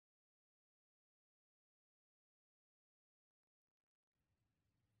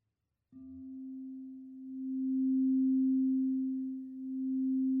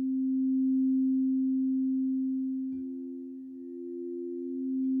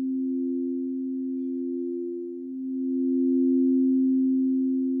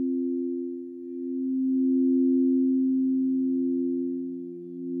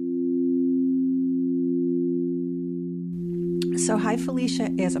So Hi Felicia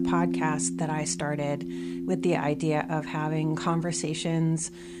is a podcast that I started with the idea of having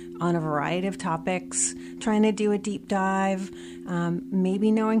conversations on a variety of topics, trying to do a deep dive, maybe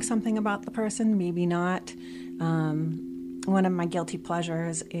knowing something about the person, maybe not. One of my guilty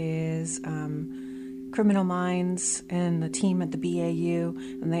pleasures is Criminal Minds and the team at the BAU,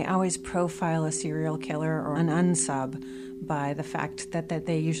 and they always profile a serial killer or an unsub by the fact that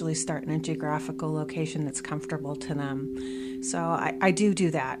they usually start in a geographical location that's comfortable to them. So I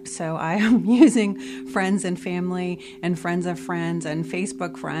do that. So I am using friends and family and friends of friends and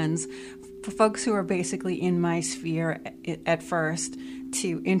Facebook friends for folks who are basically in my sphere at first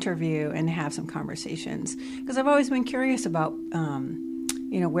to interview and have some conversations. Because I've always been curious about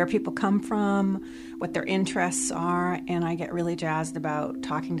where people come from, what their interests are, and I get really jazzed about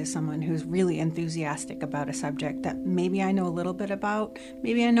talking to someone who's really enthusiastic about a subject that maybe I know a little bit about,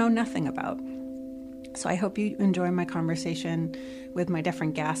 maybe I know nothing about. So I hope you enjoy my conversation with my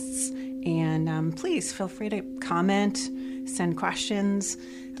different guests, and please feel free to comment, send questions,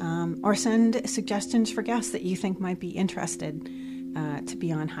 or send suggestions for guests that you think might be interested to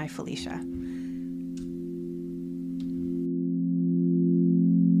be on Hi Felicia.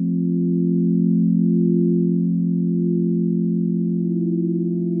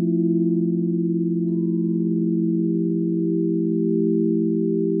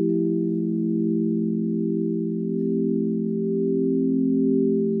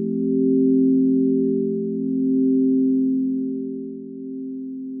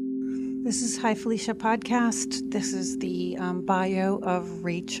 This is Hi Felicia podcast. This is the bio of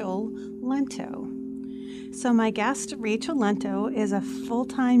Rachel Lento. So my guest, Rachel Lento, is a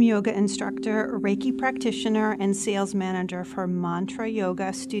full-time yoga instructor, Reiki practitioner, and sales manager for Mantra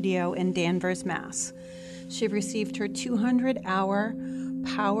Yoga Studio in Danvers, Mass. She received her 200-hour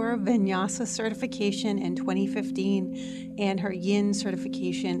Power Vinyasa certification in 2015 and her Yin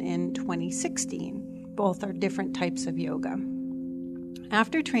certification in 2016. Both are different types of yoga.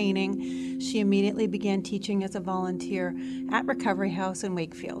 After training, she immediately began teaching as a volunteer at Recovery House in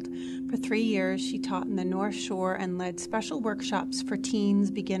Wakefield. For 3 years, she taught in the North Shore and led special workshops for teens,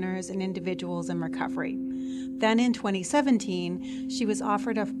 beginners, and individuals in recovery. Then in 2017, she was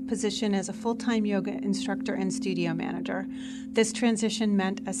offered a position as a full-time yoga instructor and studio manager. This transition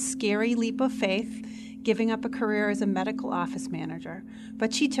meant a scary leap of faith, giving up a career as a medical office manager.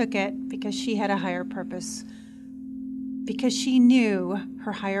 But she took it because she had a higher purpose. Because she knew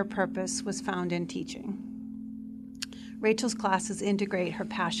her higher purpose was found in teaching. Rachel's classes integrate her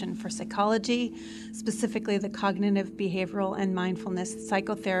passion for psychology, specifically the cognitive, behavioral, and mindfulness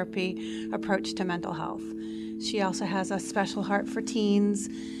psychotherapy approach to mental health. She also has a special heart for teens,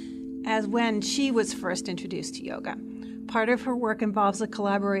 as when she was first introduced to yoga. Part of her work involves a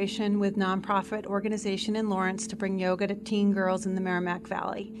collaboration with nonprofit organization in Lawrence to bring yoga to teen girls in the Merrimack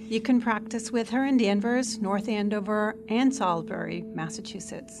Valley. You can practice with her in Danvers, North Andover, and Salisbury,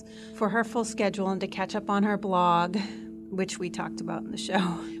 Massachusetts. For her full schedule and to catch up on her blog, which we talked about in the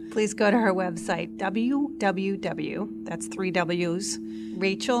show, please go to her website, www, that's 3 W's,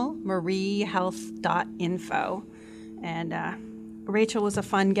 rachelmariehealth.info. And Rachel was a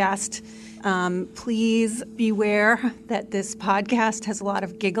fun guest. Please beware that this podcast has a lot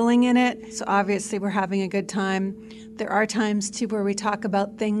of giggling in it. So obviously we're having a good time. There are times too where we talk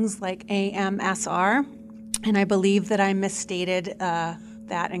about things like AMSR, and I believe that I misstated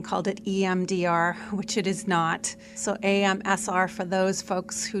that and called it EMDR, which it is not. So AMSR, for those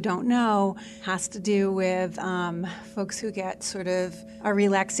folks who don't know, has to do with folks who get sort of a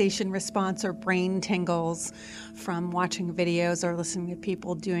relaxation response or brain tingles from watching videos or listening to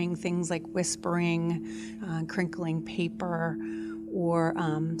people doing things like whispering, crinkling paper, or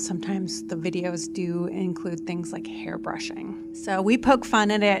sometimes the videos do include things like hair brushing. So we poke fun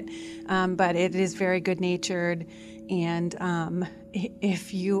at it, but it is very good-natured. And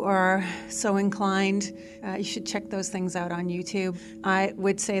if you are so inclined, you should check those things out on YouTube. I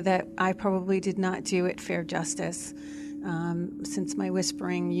would say that I probably did not do it fair justice, since my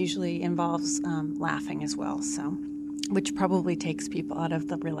whispering usually involves laughing as well, so which probably takes people out of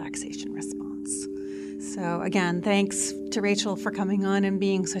the relaxation response. So again, thanks to Rachel for coming on and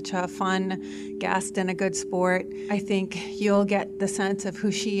being such a fun guest and a good sport. I think you'll get the sense of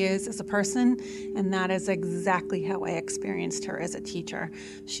who she is as a person, and that is exactly how I experienced her as a teacher.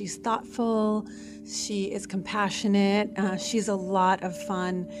 She's thoughtful, she is compassionate, she's a lot of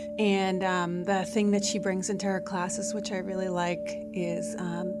fun, and the thing that she brings into her classes, which I really like, is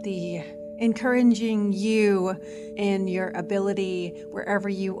the encouraging you in your ability, wherever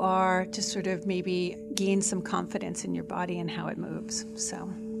you are, to sort of maybe gain some confidence in your body and how it moves.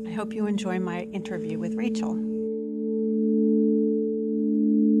 So I hope you enjoy my interview with Rachel.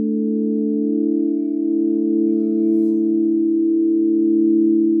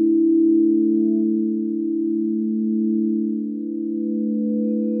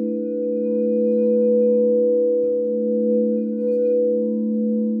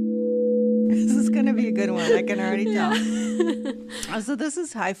 to be a good one. I can already tell. So this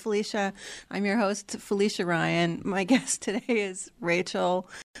is Hi Felicia. I'm your host, Felicia Ryan. My guest today is Rachel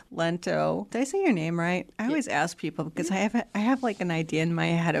Lento. Did I say your name right? I always ask people because I have like an idea in my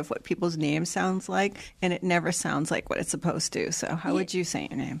head of what people's name sounds like, and it never sounds like what it's supposed to. So how would you say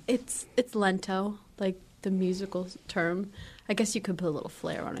your name? It's Lento, like the musical term. I guess you could put a little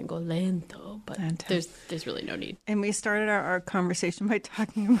flair on it and go lento, but there's really no need. And we started our conversation by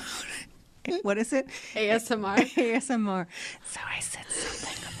talking about, what is it? ASMR. ASMR. So I said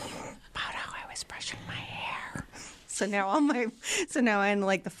something about how I was brushing my hair. So now I'm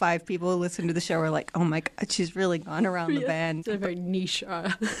like the 5 people who listen to the show are like, oh my God, she's really gone around the bend. It's a very niche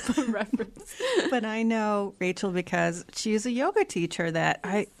reference. But I know Rachel because she's a yoga teacher that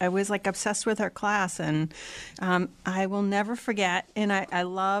I was like obsessed with her class, and I will never forget. And I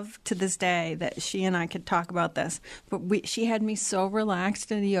love to this day that she and I could talk about this. But she had me so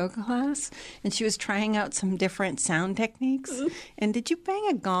relaxed in a yoga class, and she was trying out some different sound techniques. And did you bang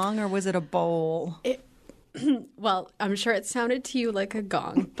a gong or was it a bowl? Well, I'm sure it sounded to you like a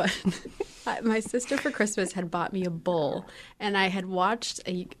gong, but my sister for Christmas had bought me a bowl, and I had watched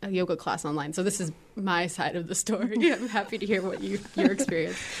a yoga class online. So this is my side of the story. I'm happy to hear what your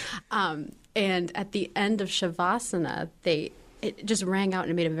experience. And at the end of Shavasana, it just rang out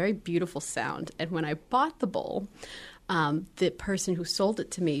and it made a very beautiful sound. And when I bought the bowl, the person who sold it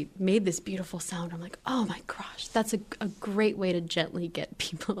to me made this beautiful sound. I'm like, oh my gosh, that's a great way to gently get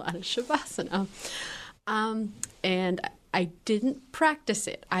people out of Shavasana. And I didn't practice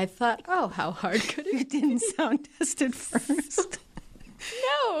it. I thought, oh, how hard could it be? You didn't sound test it first.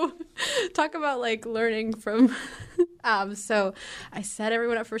 No. Talk about like learning from. So I set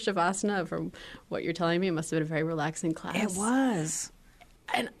everyone up for Shavasana. From what you're telling me, it must have been a very relaxing class. It was.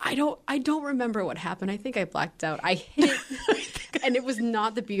 And I don't remember what happened. I think I blacked out. I hit it, and it was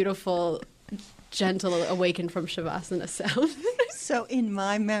not the beautiful, gentle awaken from Shavasana sound. So in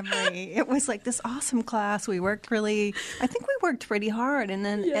my memory, it was like this awesome class. I think we worked pretty hard. And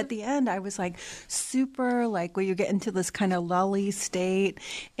then at the end, I was like super like where you get into this kind of lully state.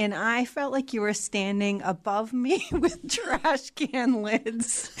 And I felt like you were standing above me with trash can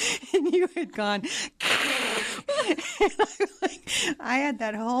lids. And you had gone, and I had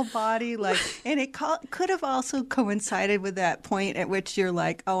that whole body like, and it could have also coincided with that point at which you're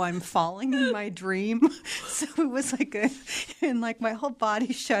like, oh, I'm falling in my dream. So it was like and like my whole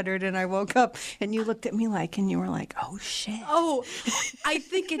body shuddered, and I woke up, and you looked at me like, and you were like, oh shit. Oh, I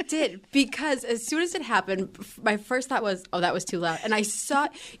think it did, because as soon as it happened, my first thought was, oh, that was too loud. And I saw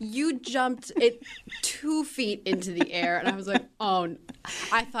you jumped it 2 feet into the air, and I was like, oh,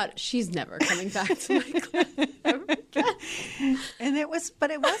 I thought she's never coming back to my class ever again. And it wasn't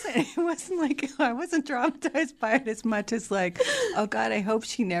like, I wasn't traumatized by it as much as like, oh God, I hope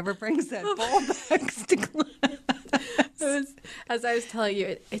she never brings that bowl back to class. As I was telling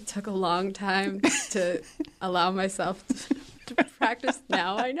you, it took a long time to allow myself to practice.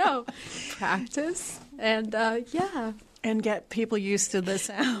 Now I know. Practice and and get people used to the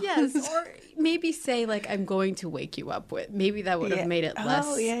sound. Yes, or maybe say like, I'm going to wake you up with. Maybe that would have made it less.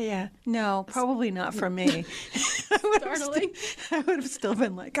 Oh yeah. No, probably not for me. Startling. I would have still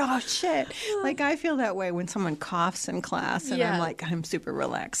been like, oh shit. Like I feel that way when someone coughs in class, and I'm like, I'm super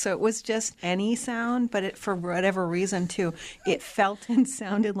relaxed. So it was just any sound, but for whatever reason too, it felt and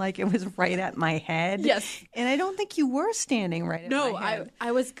sounded like it was right at my head. Yes. And I don't think you were standing right at my head. No,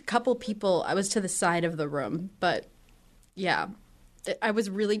 I was a couple people. I was to the side of the room, but. Yeah, I was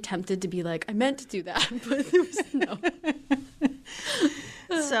really tempted to be like, I meant to do that, but there was no.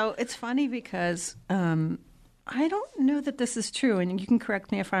 So it's funny because I don't know that this is true, and you can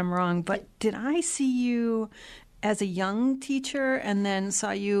correct me if I'm wrong, but did I see you as a young teacher and then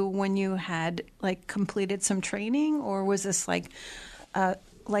saw you when you had like completed some training, or was this like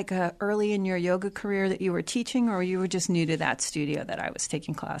early in your yoga career that you were teaching, or you were just new to that studio that I was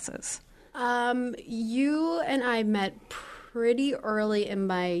taking classes? You and I met pretty early in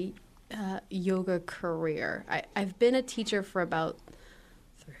my yoga career. I've been a teacher for about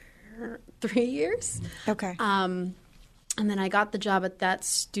 3 years. Okay. And then I got the job at that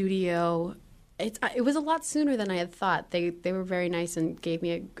studio. It was a lot sooner than I had thought. They were very nice and gave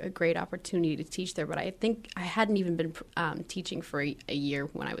me a great opportunity to teach there. But I think I hadn't even been teaching for a year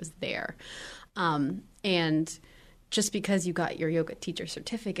when I was there. And just because you got your yoga teacher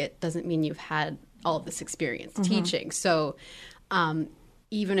certificate doesn't mean you've had all of this experience teaching. So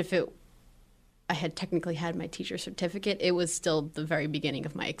even if I had technically had my teacher certificate, it was still the very beginning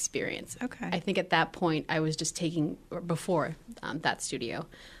of my experience. Okay. I think at that point I was just before that studio,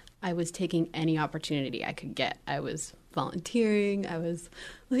 I was taking any opportunity I could get. I was volunteering. I was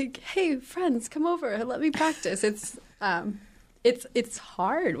like, hey, friends, come over. Let me practice. It's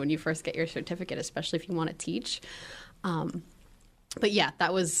hard when you first get your certificate, especially if you want to teach. But yeah,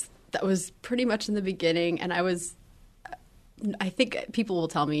 that was pretty much in the beginning. And I think people will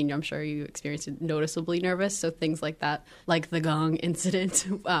tell me, and I'm sure you experienced it, noticeably nervous. So things like that, like the gong incident,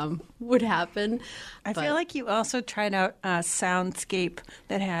 would happen. I feel like you also tried out a soundscape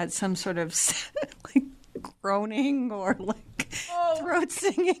that had some sort of like groaning or like throat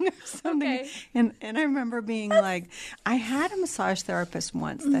singing or something. Okay. And I remember being like, I had a massage therapist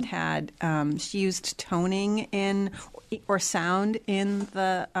once that had, she used toning or sound in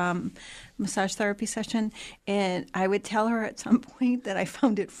the massage therapy session. And I would tell her at some point that I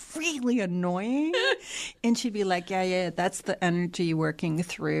found it really annoying. And she'd be like, yeah, that's the energy working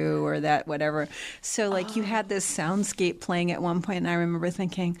through or that whatever. So like you had this soundscape playing at one point, and I remember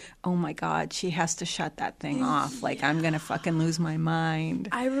thinking, oh my God, she has to shut that thing off. Like I'm going to fucking lose my mind.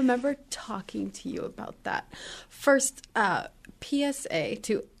 I remember talking to you about that. First, PSA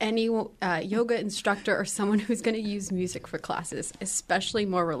to any yoga instructor or someone who's going to use music for classes, especially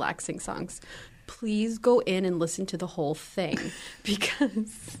more relaxing songs. Please go in and listen to the whole thing,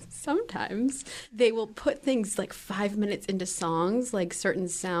 because sometimes they will put things like 5 minutes into songs, like certain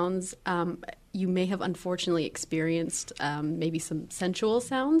sounds. You may have unfortunately experienced maybe some sensual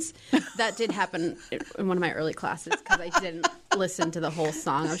sounds. That did happen in one of my early classes because I didn't listen to the whole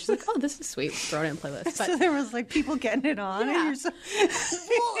song. I was just like, oh, this is sweet. Throw it in a playlist. But, so there was like people getting it on. Yeah. And you're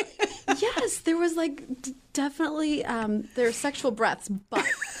well, yes, there was like definitely there were sexual breaths, but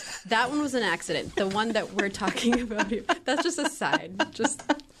that one was an accident. The one that we're talking about here, that's just a side. Just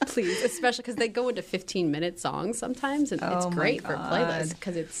please, especially because they go into 15-minute songs sometimes, and it's great for playlists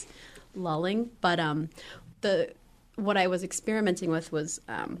because it's lulling. But what I was experimenting with was,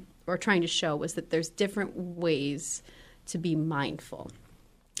 or trying to show, was that there's different ways to be mindful,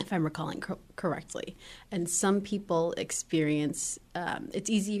 if I'm recalling correctly. And some people experience, it's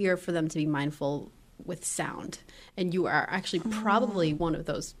easier for them to be mindful with sound. And you are actually probably one of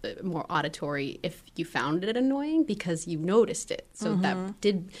those more auditory if you found it annoying because you noticed it. So that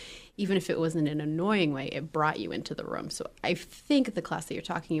did, even if it wasn't in an annoying way, it brought you into the room. So I think the class that you're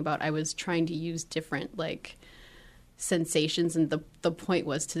talking about, I was trying to use different like sensations, and the point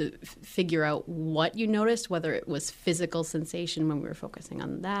was to figure out what you noticed, whether it was physical sensation when we were focusing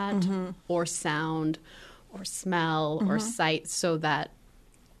on that, or sound, or smell, or sight, so that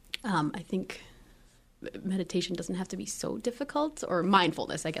I think meditation doesn't have to be so difficult, or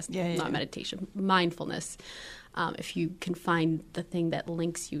mindfulness, I guess, not meditation, mindfulness, if you can find the thing that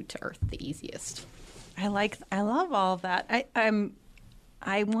links you to earth the easiest. I love all of that. I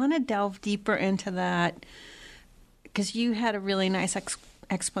want to delve deeper into that, because you had a really nice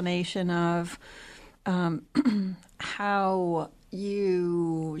explanation of how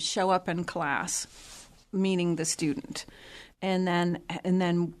you show up in class, meaning the student, and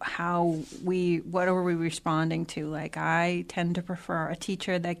then what are we responding to? Like, I tend to prefer a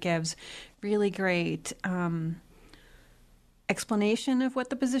teacher that gives really great explanation of what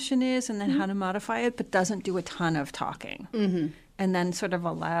the position is and then how to modify it, but doesn't do a ton of talking. And then sort of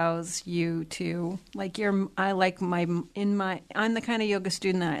allows you to, like, I'm the kind of yoga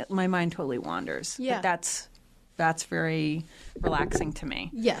student that my mind totally wanders. Yeah. But that's very relaxing to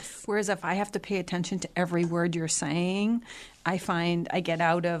me. Yes. Whereas if I have to pay attention to every word you're saying, I find I get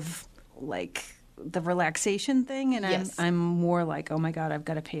out of, like, the relaxation thing, and I'm more like, oh my God, I've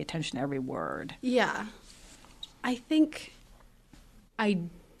got to pay attention to every word. Yeah. I think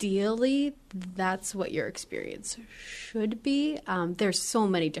ideally, that's what your experience should be. There's so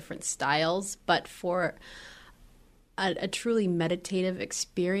many different styles, but for a truly meditative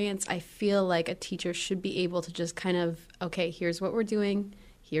experience, I feel like a teacher should be able to just kind of, okay, here's what we're doing,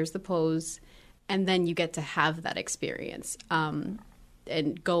 here's the pose, and then you get to have that experience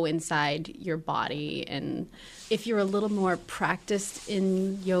and go inside your body. And if you're a little more practiced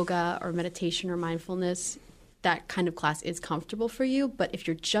in yoga or meditation or mindfulness, that kind of class is comfortable for you. But if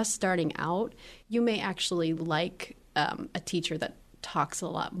you're just starting out, you may actually like a teacher that talks a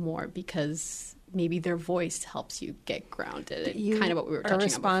lot more, because maybe their voice helps you get grounded. Kind of what we were touching on before.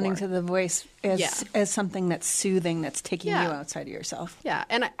 Responding to the voice as something that's soothing, that's taking you outside of yourself. Yeah,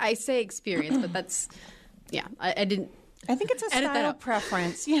 and I say experience, but that's, I didn't. I think it's a style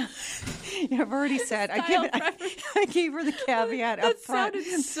preference. Yeah, I've already said. I gave her the caveat up front. That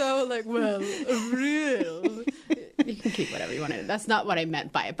sounded so like, well, real. You can keep whatever you want to. That's not what I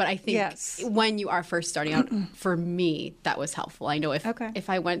meant by it. But I think when you are first starting out, for me, that was helpful. I know if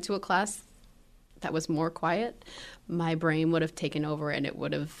I went to a class that was more quiet, my brain would have taken over, and it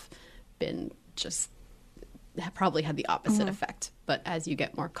would have been just probably had the opposite effect. But as you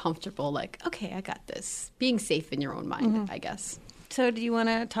get more comfortable, like, okay, I got this. Being safe in your own mind, I guess. So do you want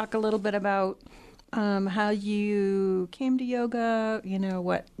to talk a little bit about how you came to yoga,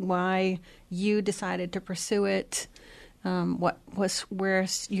 why you decided to pursue it, what was where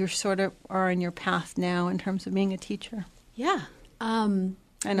you sort of are in your path now in terms of being a teacher? Yeah. I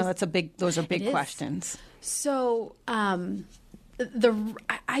know those are big questions. So, I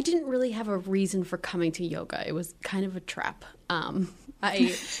didn't really have a reason for coming to yoga. It was kind of a trap. You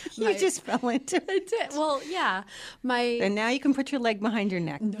just fell into it. I did. Well, yeah. And now you can put your leg behind your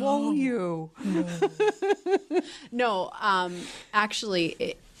neck. Whoa, you. No,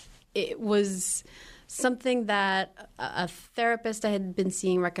 actually, it was something that a therapist I had been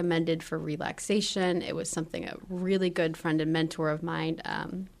seeing recommended for relaxation. It was something a really good friend and mentor of mine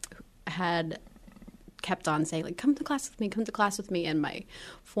had kept on saying, like, come to class with me. And my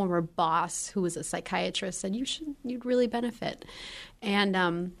former boss, who was a psychiatrist, said, you'd really benefit.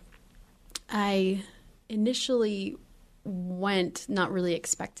 And I initially went not really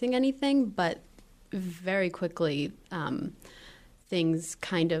expecting anything, but very quickly things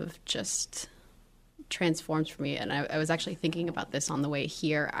kind of just transformed for me. And I was actually thinking about this on the way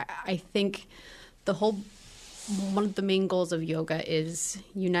here. I think one of the main goals of yoga is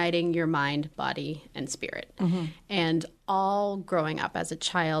uniting your mind, body, and spirit. And all growing up as a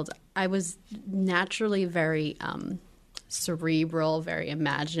child, I was naturally very cerebral, very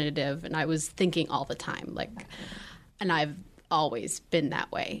imaginative, and I was thinking all the time. And I've always been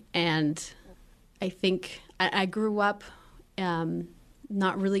that way. And I think I grew up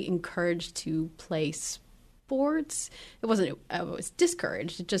not really encouraged to play sports. I was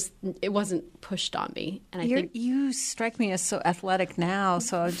discouraged. It wasn't pushed on me. And I think you strike me as so athletic now.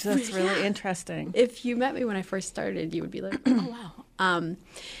 So that's really interesting. If you met me when I first started, you would be like, oh, wow.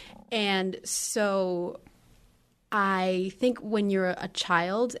 And so I think when you're a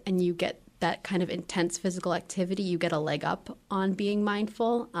child and you get that kind of intense physical activity, you get a leg up on being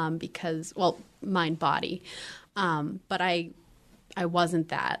mindful because, well, mind, body. But I wasn't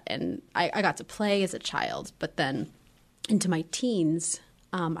that. And I got to play as a child, but then into my teens,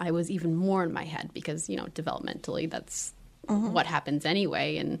 I was even more in my head because, developmentally, that's what happens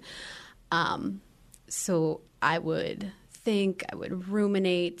anyway. And so I would think, I would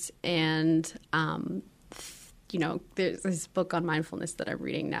ruminate, and, there's this book on mindfulness that I'm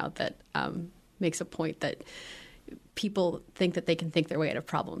reading now that makes a point that people think that they can think their way out of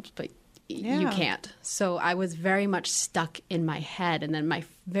problems, but you can't. So I was very much stuck in my head. And then my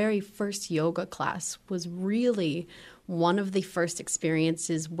very first yoga class was really one of the first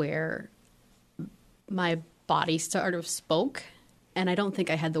experiences where my body sort of spoke. And I don't think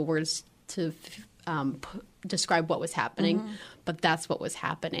I had the words to describe what was happening, but that's what was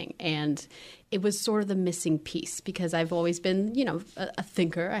happening. And it was sort of the missing piece because I've always been, a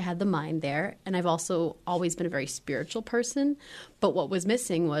thinker. I had the mind there. And I've also always been a very spiritual person. But what was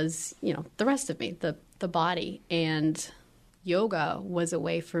missing was, the rest of me, the body. And yoga was a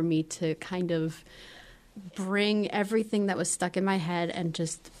way for me to kind of bring everything that was stuck in my head and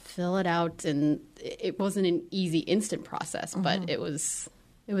just fill it out. And it wasn't an easy, instant process, but it was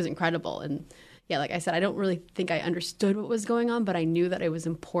incredible. And yeah, like I said, I don't really think I understood what was going on, but I knew that it was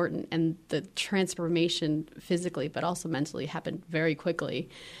important. And the transformation physically, but also mentally, happened very quickly.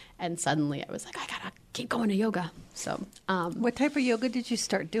 And suddenly I was like, I gotta keep going to yoga. So, what type of yoga did you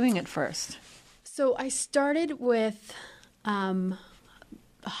start doing at first? So I started with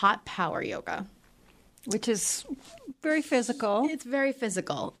hot power yoga, which is very physical. It's very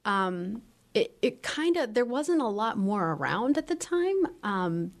physical. It kind of, there wasn't a lot more around at the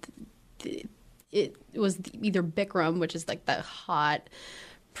time. It was either Bikram, which is like the hot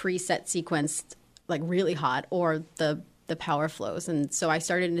preset sequenced, like really hot, or the power flows. And so I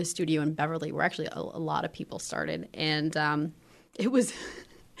started in a studio in Beverly where actually a lot of people started. And it was,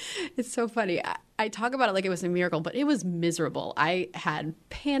 it's so funny. I talk about it like it was a miracle, but it was miserable. I had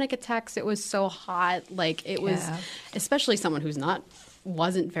panic attacks. It was so hot. Like it was, especially someone who's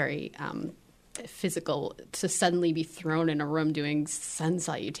wasn't very physical, to suddenly be thrown in a room doing sun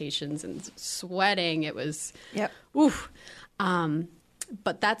salutations and sweating. It was, oof.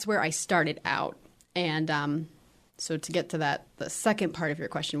 But that's where I started out. And so to get to that, the second part of your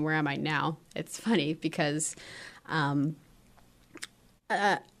question, where am I now? It's funny because I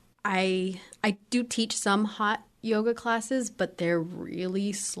do teach some hot yoga classes, but they're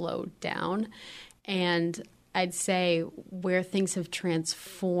really slowed down. And I'd say where things have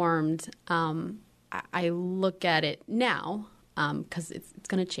transformed, I look at it now because it's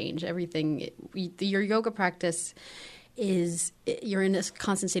going to change everything. Your yoga practice is you're in a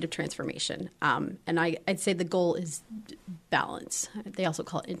constant state of transformation. And I'd say the goal is balance. They also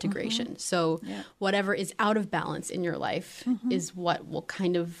call it integration. So whatever is out of balance in your life is what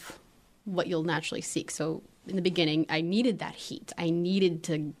you'll naturally seek. So in the beginning, I needed that heat. I needed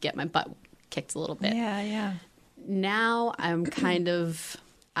to get my butt kicked a little bit. Yeah. Now I'm kind of,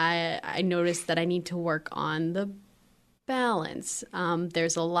 I noticed that I need to work on the balance.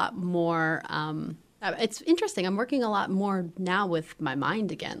 There's a lot more, it's interesting. I'm working a lot more now with my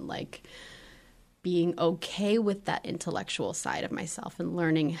mind again, like being okay with that intellectual side of myself and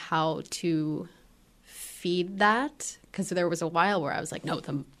learning how to feed that. Because there was a while where I was like, no,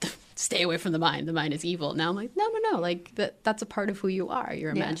 stay away from the mind. The mind is evil. Now I'm like, no. Like that's a part of who you are,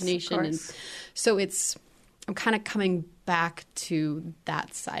 your imagination. Yes, and so I'm kind of coming back to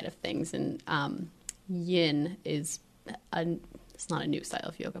that side of things. And yin is it's not a new style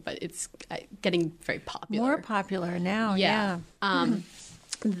of yoga, but it's getting very popular. More popular now. Yeah.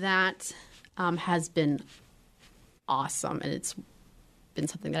 That has been awesome. And it's been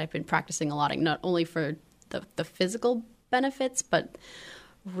something that I've been practicing a lot, not only for the physical benefits, but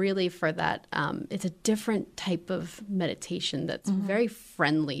really for that. It's a different type of meditation that's very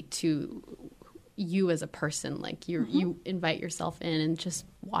friendly to you as a person. Like you invite yourself in and just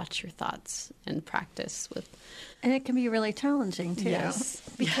watch your thoughts and practice with. And it can be really challenging too. Yes.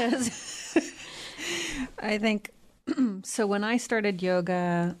 Because I think, so when I started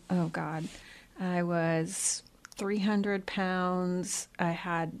yoga, oh God, I was 300 pounds. I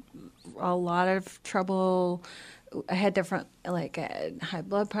had a lot of trouble. I had different, like I had high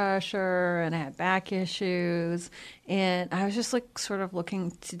blood pressure and I had back issues. And I was just like sort of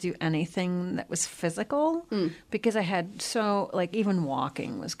looking to do anything that was physical because I had even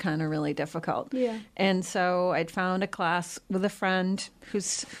walking was kind of really difficult. Yeah. And so I'd found a class with a friend who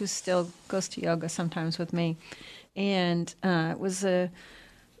still goes to yoga sometimes with me. And it was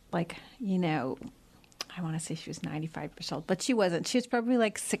I want to say she was 95 years old, but she wasn't. She was probably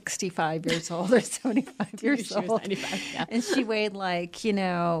like 65 years old or 75 years she old. was 95, yeah. And she weighed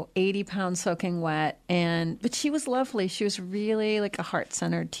 80 pounds soaking wet. But she was lovely. She was really like a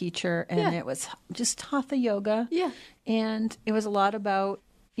heart-centered teacher. And it was just hatha yoga. Yeah. And it was a lot about,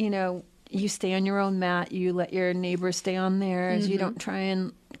 you stay on your own mat. You let your neighbors stay on theirs. You don't try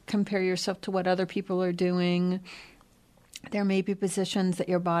and compare yourself to what other people are doing. There may be positions that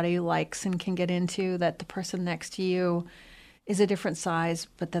your body likes and can get into that the person next to you is a different size,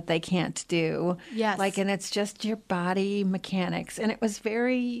 but that they can't do. Yes. And it's just your body mechanics. And it was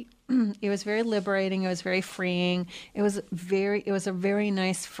very liberating. It was very freeing. It was a very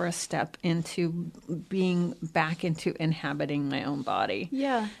nice first step into being back into inhabiting my own body.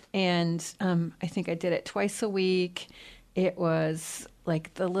 Yeah. And I think I did it twice a week. It was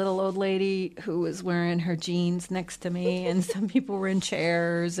like the little old lady who was wearing her jeans next to me, and some people were in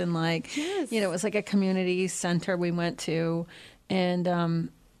chairs, and it was like a community center we went to. And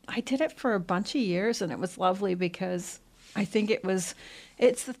I did it for a bunch of years, and it was lovely because I think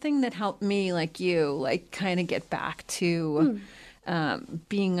it's the thing that helped me, like you, kind of get back to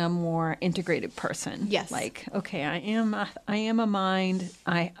being a more integrated person. Yes. Okay, I am a mind.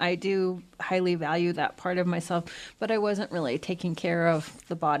 I do highly value that part of myself, but I wasn't really taking care of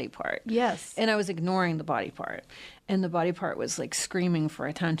the body part. Yes. And I was ignoring the body part. And the body part was screaming for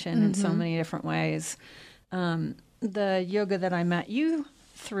attention in so many different ways. The yoga that I met you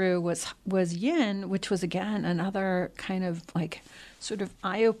through was yin, which was again another kind of sort of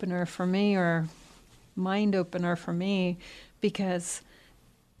eye opener for me, or mind opener for me, because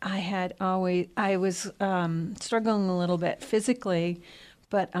I was struggling a little bit physically,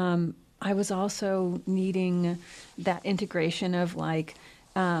 but I was also needing that integration of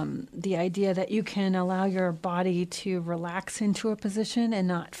the idea that you can allow your body to relax into a position and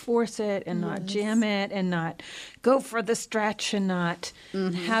not force it and not jam it and not go for the stretch and not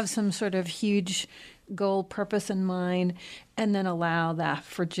have some sort of huge goal, purpose in mind, and then allow that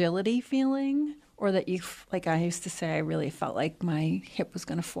fragility feeling. Or that I used to say, I really felt like my hip was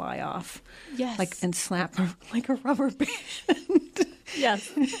going to fly off. Yes. And slap like a rubber band. Yes.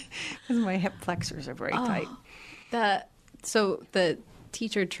 Because my hip flexors are very tight. So the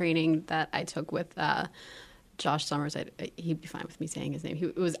teacher training that I took with Josh Summers, he'd be fine with me saying his name.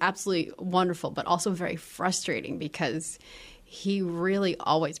 It was absolutely wonderful, but also very frustrating because he really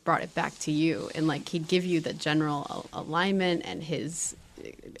always brought it back to you. And he'd give you the general alignment and his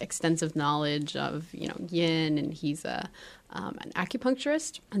extensive knowledge of yin, and he's an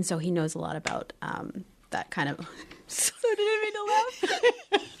acupuncturist, and so he knows a lot about that kind of. So did I mean to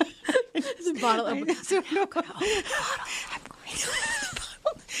laugh? There's a bottle.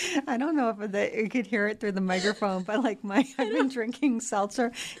 I don't know if you could hear it through the microphone, but like I've been drinking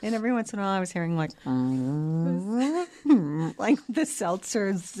seltzer, and every once in a while I was hearing like like the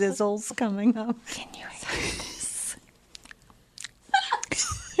seltzer zizzles coming up. Can you hear this?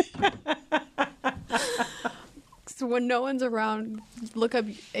 So when no one's around, look up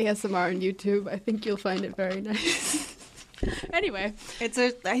ASMR on YouTube. I think you'll find it very nice. Anyway, I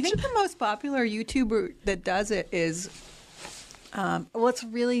think the most popular YouTuber that does it is,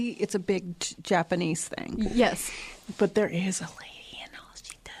 it's a big Japanese thing. Yes. But there is a lady, and all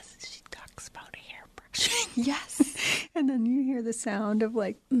she does is she talks about hairbrushing. Yes. And then you hear the sound of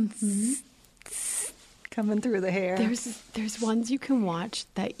like coming through the hair. There's ones you can watch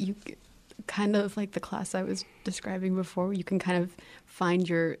that you kind of like the class I was describing before, where you can kind of find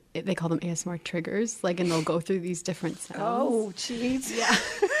they call them ASMR triggers, like, and they'll go through these different sounds. Oh, jeez. Yeah.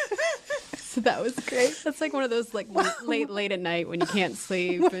 So that was great. That's like one of those like late at night when you can't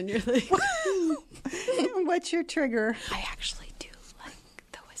sleep and you're like, what's your trigger? I actually do like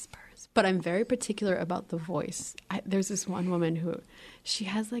the whispers, but I'm very particular about the voice. There's this one woman who, she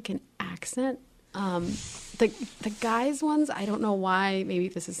has like an accent. The guys ones, I don't know why. Maybe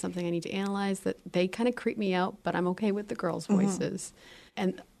this is something I need to analyze. That they kind of creep me out, but I'm okay with the girls' voices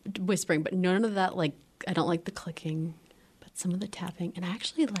and whispering. But none of that. Like, I don't like the clicking, but some of the tapping, and I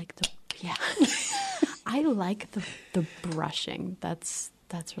actually like I like the brushing. That's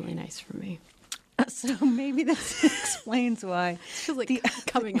really nice for me. So maybe this explains why. It feels like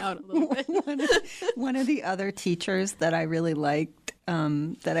coming out a little bit. One of the other teachers that I really liked,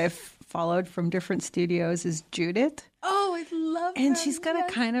 that I've followed from different studios, is Judith. Oh, I love her. And she's got a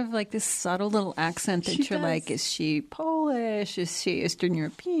kind of like this subtle little accent that you're like, is she Polish? Is she Eastern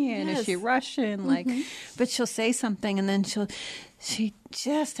European? Yes. Is she Russian? Like, but she'll say something and then she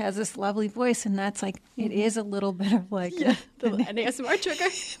just has this lovely voice, and that's like, it is a little bit of like an ASMR trigger.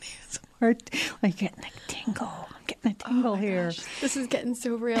 Like getting a tingle. I'm getting a tingle here. Gosh, this is getting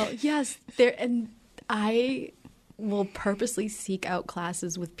so real. Yes, and I will purposely seek out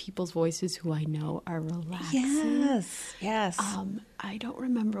classes with people's voices who I know are relaxing. Yes. I don't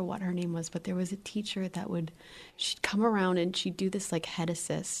remember what her name was, but there was a teacher she'd come around and she'd do this like head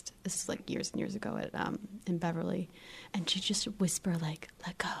assist. This is like years and years ago in Beverly, and she'd just whisper like,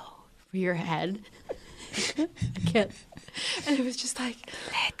 "Let go" for your head. I can't. And it was just like,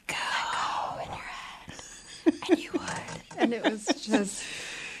 let go in your head. And you would. And it was just,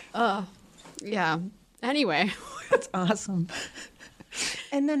 yeah. Anyway. That's awesome.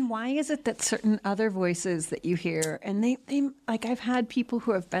 And then why is it that certain other voices that you hear, and they like, I've had people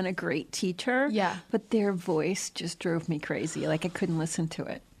who have been a great teacher, yeah, but their voice just drove me crazy. Like I couldn't listen to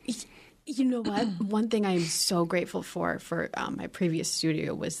it. You know what? One thing I am so grateful for my previous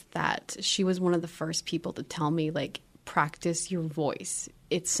studio was that she was one of the first people to tell me, like, practice your voice.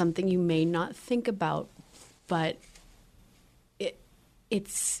 It's something you may not think about, but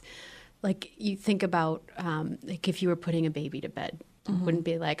it's like you think about like if you were putting a baby to bed, you wouldn't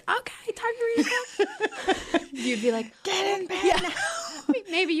be like, okay, time to read it. You'd be like, get in bed now.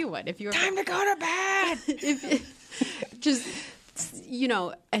 Maybe you would if you were time to go to bed. Just, you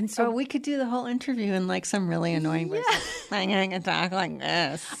know, and so we could do the whole interview in like some really annoying voice. I'm going to talk like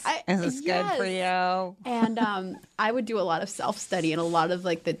this. Is this good for you? And I would do a lot of self-study, and a lot of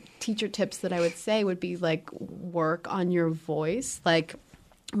like the teacher tips that I would say would be like, work on your voice. Like,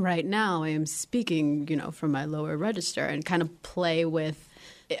 right now I am speaking, you know, from my lower register, and kind of play with.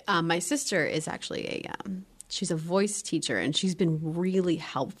 My sister is actually she's a voice teacher, and she's been really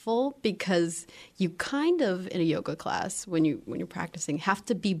helpful because you kind of, in a yoga class, when you're practicing, have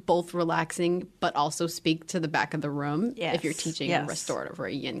to be both relaxing but also speak to the back of the room if you're teaching a restorative or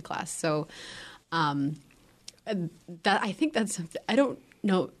a yin class. So that I think that's something, I don't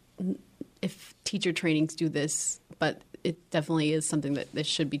know if teacher trainings do this, but it definitely is something that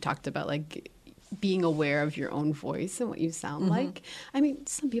should be talked about, like being aware of your own voice and what you sound like. I mean,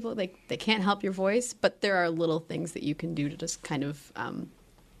 some people, they can't help your voice, but there are little things that you can do to just kind of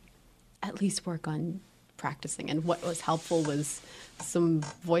at least work on practicing. And what was helpful was some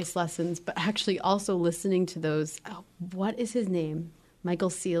voice lessons, but actually also listening to those. What is his name?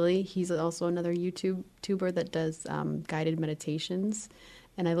 Michael Seeley. He's also another YouTuber that does guided meditations.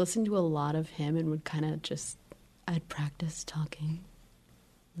 And I listened to a lot of him and would kind of I'd practice talking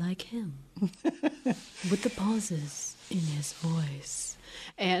like him, with the pauses in his voice.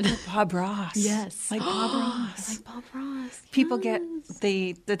 And Bob Ross. Yes. Like Bob Ross. Like Bob Ross. People get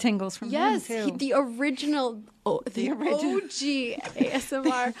the tingles from him, too. The original OG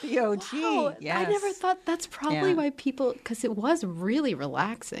ASMR. The OG, wow. yes. I never thought that's probably why people, because it was really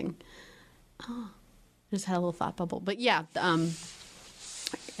relaxing. Oh, just had a little thought bubble. But yeah,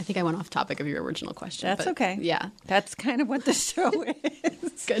 I think I went off topic of your original question. That's but okay. Yeah. That's kind of what the show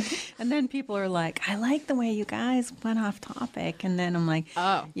is. Good. And then people are like, I like the way you guys went off topic. And then I'm like,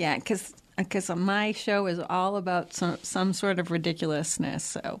 Oh. yeah, because my show is all about some sort of ridiculousness.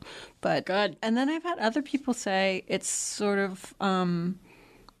 So, but Good. And then I've had other people say it's sort of,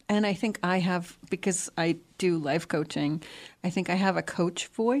 and I think I have, because I do life coaching, I think I have a coach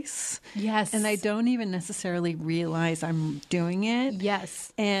voice. Yes. And I don't even necessarily realize I'm doing it.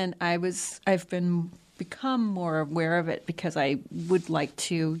 Yes. And I've become more aware of it because I would like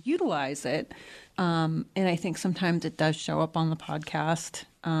to utilize it. And I think sometimes it does show up on the podcast.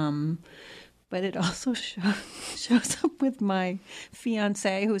 But it also shows up with my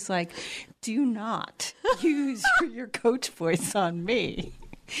fiance, who's like, do not use your coach voice on me.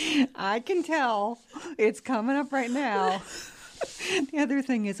 I can tell it's coming up right now. The other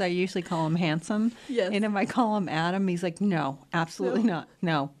thing is I usually call him handsome. Yes. And if I call him Adam, he's like, no, absolutely not.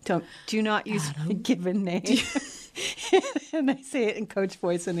 No, do not use my given name. And I say it in coach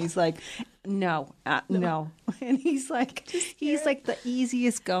voice, and he's like, no. And he's like the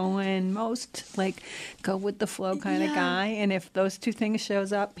easiest going, most like go with the flow kind of guy. And if those two things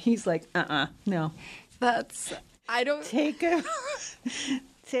shows up, he's like, no.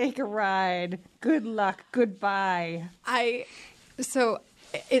 Take a ride. Good luck. Goodbye. I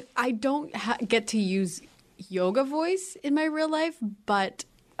don't get to use yoga voice in my real life, but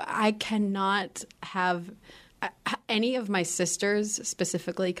I cannot have any of my sisters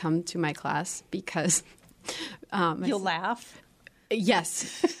specifically come to my class because you'll laugh.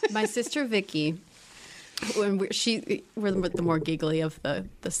 Yes, my sister Vicky. When we're the more giggly of the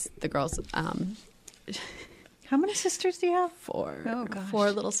girls. How many sisters do you have? 4. Oh, gosh.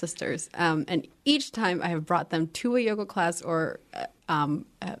 4 little sisters. And each time I have brought them to a yoga class or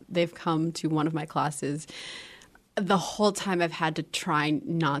they've come to one of my classes, the whole time I've had to try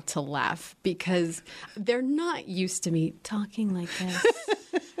not to laugh because they're not used to me talking like this.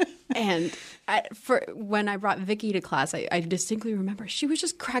 And when I brought Vicky to class, I distinctly remember she was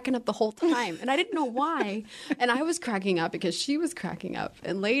just cracking up the whole time. And I didn't know why. And I was cracking up because she was cracking up.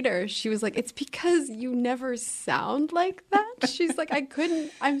 And later she was like, it's because you never sound like that. She's like,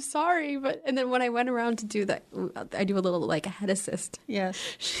 I'm sorry. And then when I went around to do that, I do a little like a head assist. Yes.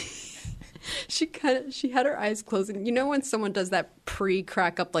 She had her eyes closed. And you know when someone does that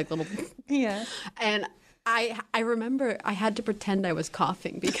pre-crack up like little... Yeah. And I remember I had to pretend I was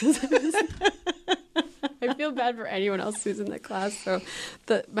coughing because I feel bad for anyone else who's in the class. So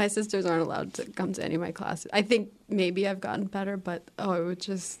my sisters aren't allowed to come to any of my classes. I think maybe I've gotten better, but it would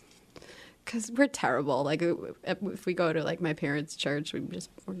just because we're terrible. Like if we go to like my parents' church,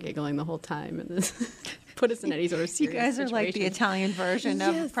 we're giggling the whole time and then put us in any sort of serious You guys are situation. like the Italian version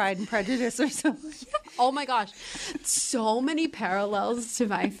of Pride and Prejudice or something. Oh my gosh. So many parallels to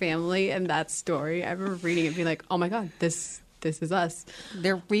my family and that story. I remember reading it and being like, oh my God, this is us.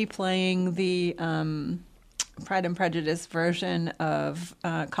 They're replaying the Pride and Prejudice version of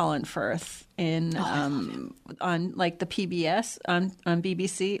Colin Firth on like the PBS on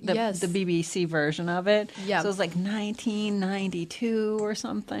BBC, the BBC version of it. Yeah. So it was like 1992 or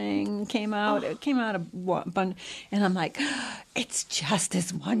something came out. It came out a bunch, and I'm like, it's just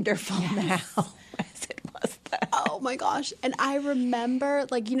as wonderful now as it was then. Oh my gosh. And I remember,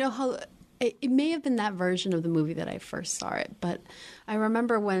 like, you know how it may have been that version of the movie that I first saw it, but I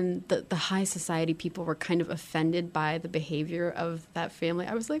remember when the high society people were kind of offended by the behavior of that family.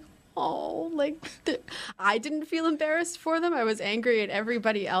 I was like, I didn't feel embarrassed for them. I was angry at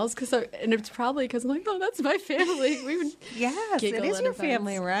everybody else and it's probably because I'm like, oh, that's my family. We would yes, it is your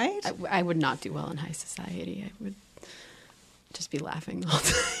family, right? I would not do well in high society. I would just be laughing the whole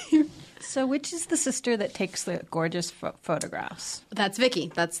time. So which is the sister that takes the gorgeous photographs? That's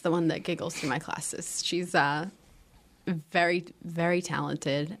Vicky. That's the one that giggles through my classes. She's very, very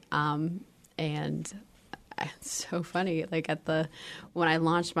talented. And it's so funny. Like when I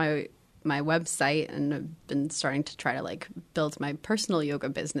launched my website and I've been starting to try to like build my personal yoga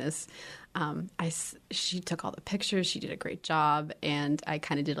business, she took all the pictures. She did a great job. And I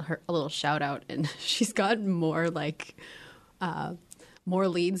kind of did a little shout out and she's gotten more like, more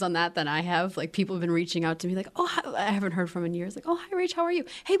leads on that than I have. Like people have been reaching out to me like, oh, I haven't heard from in years. Like, oh, hi, Rach, how are you?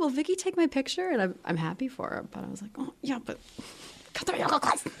 Hey, will Vicky take my picture? And I'm happy for her. But I was like, oh, yeah, but cut the yoga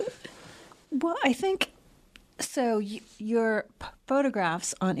class. Well, I think so. Your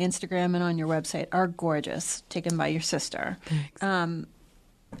photographs on Instagram and on your website are gorgeous, taken by your sister. Thanks.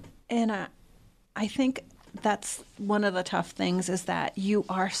 And I think that's one of the tough things is that you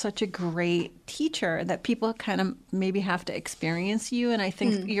are such a great teacher that people kind of maybe have to experience you. And I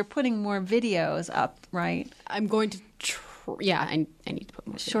think you're putting more videos up, right? I'm going to I need to put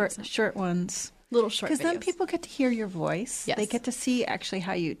more videos up. Short ones. Little short videos. Because then people get to hear your voice. Yes. They get to see actually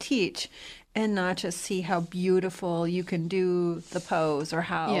how you teach and not just see how beautiful you can do the pose or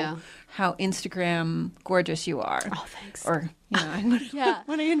how Instagram gorgeous you are. Oh, thanks. Or,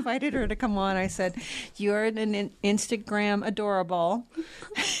 when I invited her to come on, I said, you're an Instagram adorable.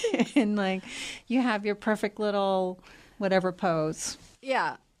 And like, you have your perfect little whatever pose.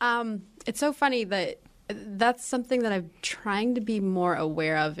 Yeah. It's so funny that that's something that I'm trying to be more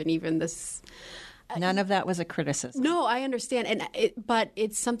aware of, and even this. None of that was a criticism. No, I understand, but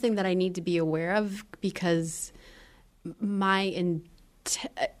it's something that I need to be aware of because the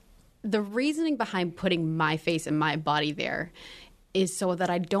reasoning behind putting my face and my body there is so that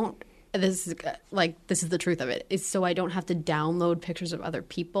I don't. This is the truth of it. Is so I don't have to download pictures of other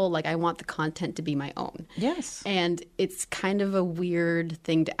people. Like, I want the content to be my own. Yes. And it's kind of a weird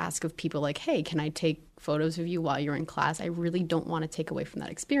thing to ask of people, like, hey, can I take photos of you while you're in class? I really don't want to take away from that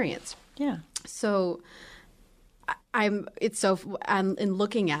experience. Yeah. So in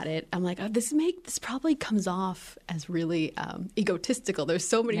looking at it, I'm like, this probably comes off as really egotistical. There's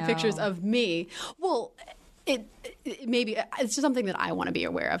so many pictures of me. Well, maybe it's just something that I want to be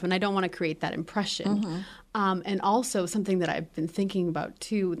aware of, and I don't want to create that impression. Mm-hmm. And also something that I've been thinking about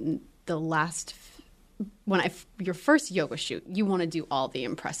too. Your first yoga shoot, you want to do all the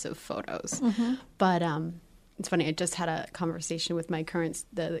impressive photos. Mm-hmm. But it's funny. I just had a conversation with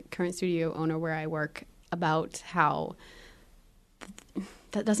the current studio owner where I work about how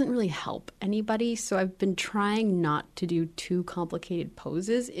that doesn't really help anybody. So I've been trying not to do too complicated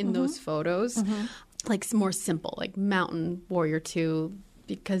poses in those photos. Mm-hmm. Like more simple, like Mountain Warrior 2,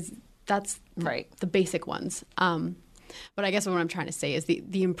 because that's the basic ones. But I guess what I'm trying to say is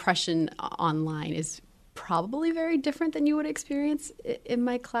the impression online is probably very different than you would experience in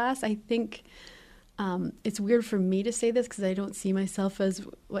my class. I think it's weird for me to say this because I don't see myself as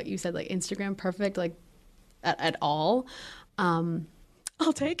what you said, like Instagram perfect, like at all.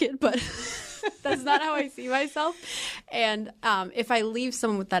 I'll take it, but that's not how I see myself. And if I leave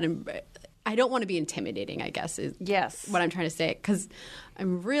someone with that, I don't want to be intimidating, I guess, is what I'm trying to say, because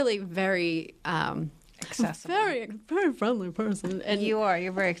I'm really very accessible, very friendly person. And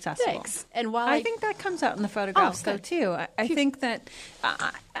you're very accessible. Thanks. And while I think that comes out in the photographs though too. I think that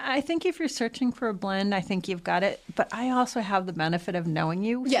I think if you're searching for a blend, I think you've got it. But I also have the benefit of knowing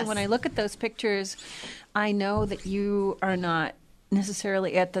you. Yes. So when I look at those pictures, I know that you are not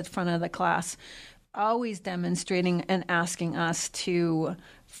necessarily at the front of the class, always demonstrating and asking us to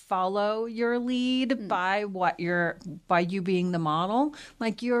follow your lead by you being the model.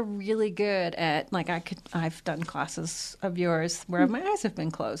 Like, you're really good at, like, I've done classes of yours where my eyes have been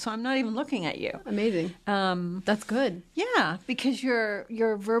closed, so I'm not even looking at you. Amazing. That's good. Yeah, because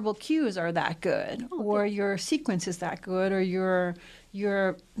your verbal cues are that good, or your sequence is that good, or you're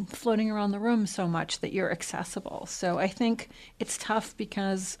floating around the room so much that you're accessible. So I think it's tough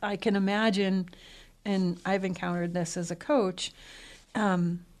because I can imagine, and I've encountered this as a coach,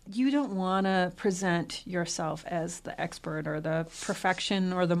 you don't want to present yourself as the expert or the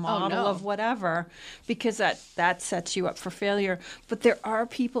perfection or the model of whatever, because that sets you up for failure. But there are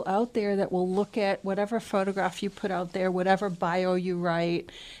people out there that will look at whatever photograph you put out there, whatever bio you write,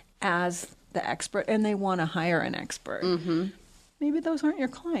 as the expert, and they want to hire an expert. Mm-hmm. Maybe those aren't your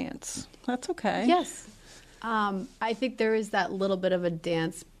clients. That's okay. Yes. I think there is that little bit of a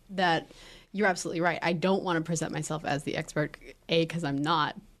dance that you're absolutely right. I don't want to present myself as the expert, because I'm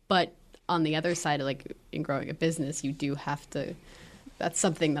not. But on the other side, like in growing a business, you do have to. That's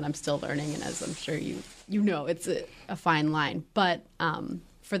something that I'm still learning, and as I'm sure you know, it's a fine line. But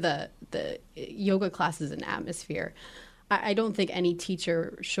for the yoga classes and atmosphere, I don't think any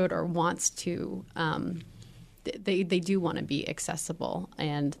teacher should or wants to. They do want to be accessible,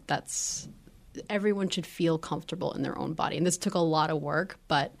 and everyone should feel comfortable in their own body. And this took a lot of work,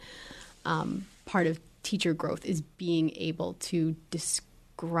 but part of teacher growth is being able to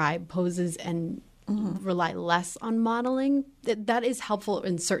describe poses and rely less on modeling. That is helpful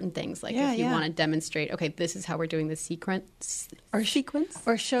in certain things. Like if you want to demonstrate, okay, this is how we're doing the sequence. Or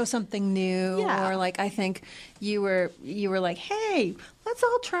show something new. Yeah. Or like, I think you were like, hey, let's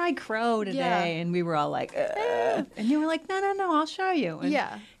all try crow today. Yeah. And we were all like, and you were like, no, I'll show you.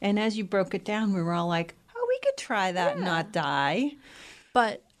 And, and as you broke it down, we were all like, oh, we could try that and not die.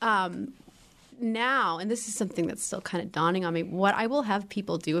 But now, and this is something that's still kind of dawning on me, what I will have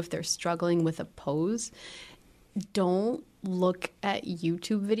people do if they're struggling with a pose, don't look at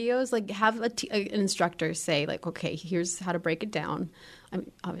YouTube videos. Like, have an instructor say, like, okay, here's how to break it down.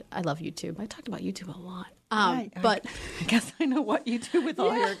 I love YouTube. I talked about YouTube a lot. But I guess I know what you do with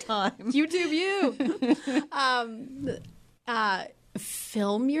all your time. YouTube you.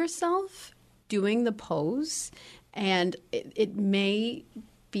 Film yourself doing the pose, and it may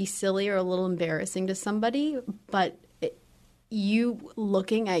be silly or a little embarrassing to somebody, but you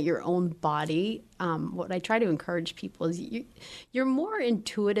looking at your own body, what I try to encourage people is you're more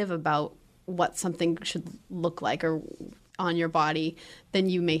intuitive about what something should look like or on your body than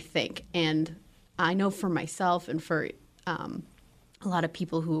you may think. And I know for myself and for a lot of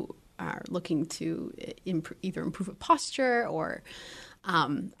people who are looking to either improve a posture or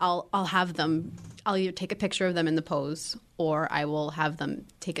I'll either take a picture of them in the pose, or I will have them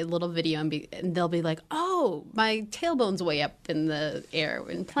take a little video and they'll be like, oh, my tailbone's way up in the air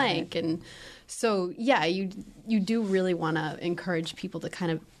in plank. And so, yeah, you do really want to encourage people to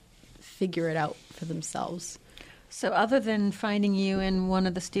kind of figure it out for themselves. So other than finding you in one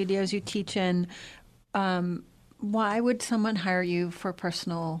of the studios you teach in, why would someone hire you for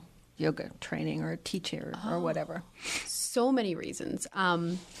personal yoga training or teacher or whatever? So many reasons.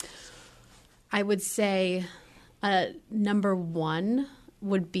 I would say number one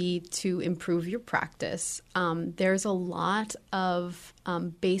would be to improve your practice. There's a lot of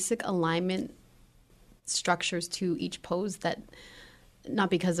basic alignment structures to each pose that, not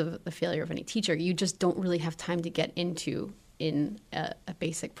because of the failure of any teacher, you just don't really have time to get into in a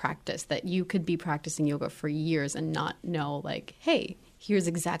basic practice, that you could be practicing yoga for years and not know, like, hey, here's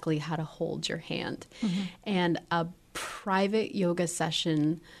exactly how to hold your hand. Mm-hmm. And a private yoga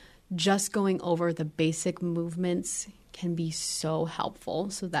session, just going over the basic movements can be so helpful.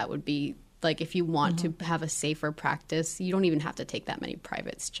 So that would be like, if you want to have a safer practice, you don't even have to take that many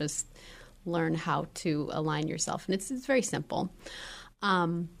privates. Just learn how to align yourself. And it's very simple.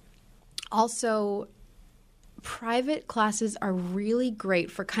 Also, private classes are really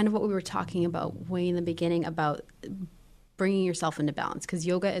great for kind of what we were talking about way in the beginning about bringing yourself into balance, because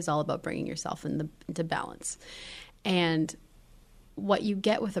yoga is all about bringing yourself into balance. And what you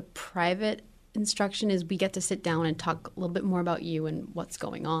get with a private instruction is we get to sit down and talk a little bit more about you and what's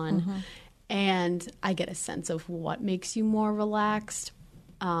going on. Mm-hmm. And I get a sense of what makes you more relaxed.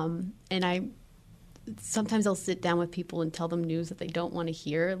 And sometimes I'll sit down with people and tell them news that they don't want to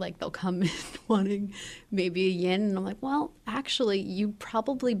hear. Like, they'll come in wanting maybe a yin, and I'm like, well, actually, you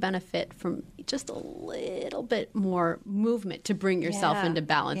probably benefit from just a little bit more movement to bring yourself into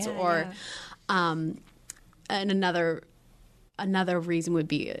balance. And another reason would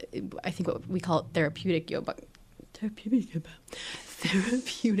be, I think what we call it therapeutic yoga. Therapeutic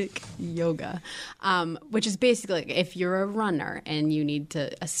yoga, which is basically like if you're a runner and you need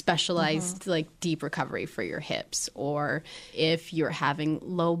a specialized like deep recovery for your hips, or if you're having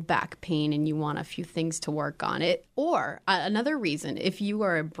low back pain and you want a few things to work on it. Or another reason, if you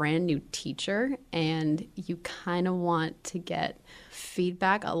are a brand new teacher and you kind of want to get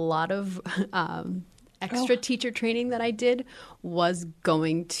feedback, a lot of extra teacher training that I did was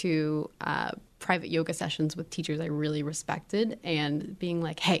going to private yoga sessions with teachers I really respected and being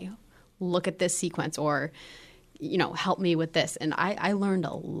like, hey, look at this sequence, or, help me with this. And I learned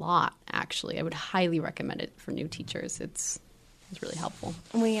a lot, actually. I would highly recommend it for new teachers. It's really helpful.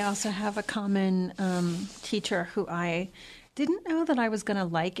 We also have a common teacher who I didn't know that I was going to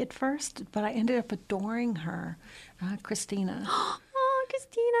like at first, but I ended up adoring her, Christina. Oh,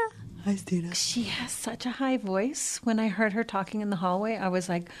 Christina. Hi, Christina. She has such a high voice. When I heard her talking in the hallway, I was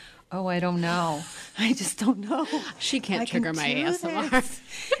like, oh, I don't know. I just don't know. She can't trigger my ASMR.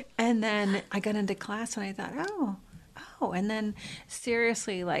 And then I got into class and I thought, oh. And then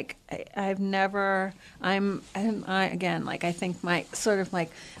seriously, like, I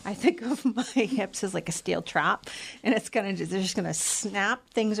think of my hips as like a steel trap, and they're just going to snap.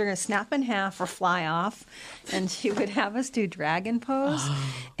 Things are going to snap in half or fly off. And she would have us do dragon pose,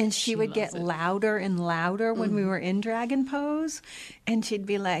 and she would get louder and louder when we were in dragon pose. And she'd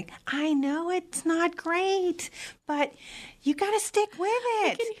be like, I know it's not great, but you got to stick with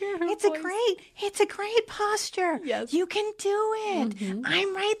it. I can hear her voice. It's a great posture. Yes. You can do it. Mm-hmm.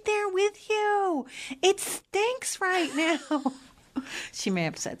 I'm right there with you. It stinks right now. She may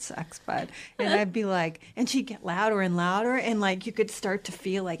have said sucks, but, and I'd be like, and she'd get louder and louder, and like you could start to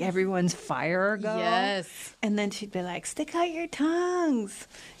feel like everyone's fire go. Yes. And then she'd be like, stick out your tongues.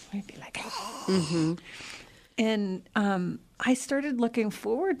 I'd be like, oh. Mm-hmm. And I started looking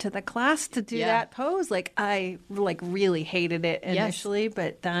forward to the class to do that pose. Like, I really hated it initially,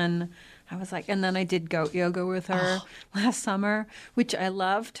 but then I was like, and then I did goat yoga with her last summer, which I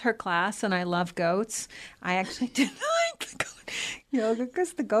loved her class, and I love goats. I actually didn't like the goat yoga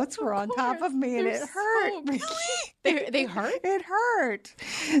because the goats were on top of me, and it hurt. so Really. They hurt? It hurt.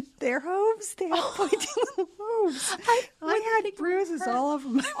 Their hooves, they had pointy little hooves. I had bruises all over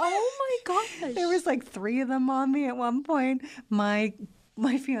my Oh my gosh. There was like 3 of them on me at one point. My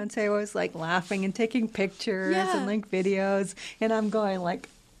fiance was like laughing and taking pictures and like videos, and I'm going like,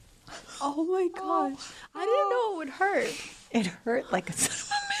 Oh my gosh. I didn't know it would hurt. it hurt like a son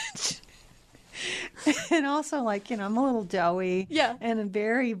of a bitch. And also, like, I'm a little doughy. Yeah. And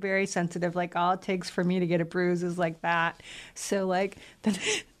very, very sensitive. Like, all it takes for me to get a bruise is like that. So, like, the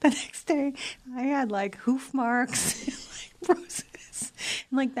next day, I had like hoof marks and like bruises.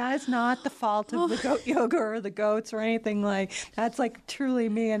 And, like, that is not the fault of the goat yoga or the goats or anything. Like, that's like truly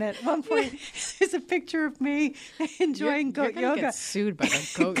me. And at one point, there's a picture of me enjoying goat You're gonna yoga. get sued by the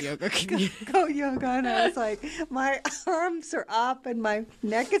goat yoga community. Goat yoga, and I was like, my arms are up and my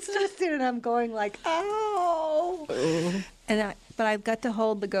neck is twisted, and I'm going like, ow. But I got to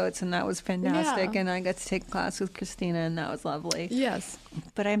hold the goats, and that was fantastic. Yeah. And I got to take a class with Christina, and that was lovely. Yes.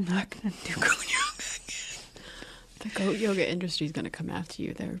 But I'm not going to do goat yoga again. The goat yoga industry is going to come after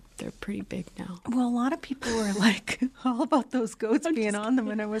you. They're pretty big now. Well, a lot of people were like all about those goats being on them,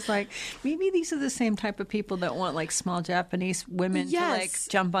 and I was like, maybe these are the same type of people that want like small Japanese women to like Yes.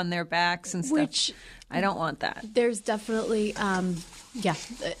 jump on their backs and stuff. Which I don't want that. there's definitely,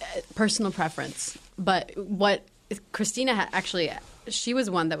 personal preference. But what Christina actually, she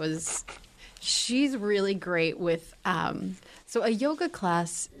was one that was, she's really great with, so a yoga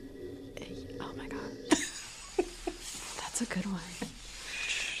class, oh my God. That's a good one.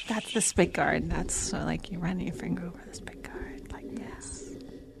 That's the spit guard. That's so like you run your finger over the spit guard like this.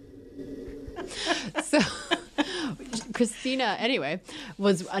 So Christina, anyway,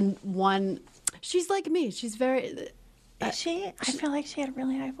 was one. She's like me. She's very. Is she? I feel like she had a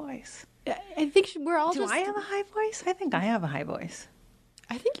really high voice. I think we're all Do just. I have a high voice? I think I have a high voice.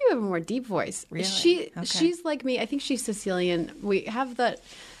 I think you have a more deep voice. Really? Okay. She's like me. I think she's Sicilian. We have that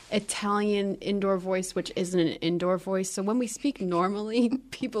Italian indoor voice, which isn't an indoor voice. So when we speak normally,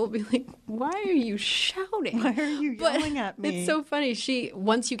 people will be like, "Why are you shouting? Why are you yelling at me?" It's so funny.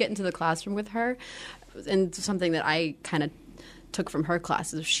 Once you get into the classroom with her, and something that I kind of took from her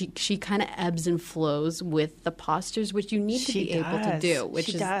classes, she kind of ebbs and flows with the postures, which you need to be able to do. Which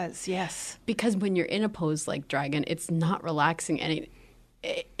she does, yes. because when you're in a pose like dragon, it's not relaxing, and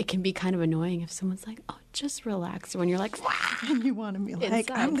it can be kind of annoying if someone's like, "Oh, just relax," when you're like, "Wah!" And you want to be like,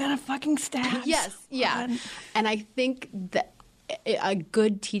 Inside. I'm gonna fucking stab. Yes, yeah. someone. And I think that a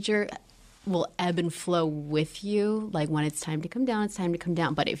good teacher will ebb and flow with you. Like when it's time to come down, it's time to come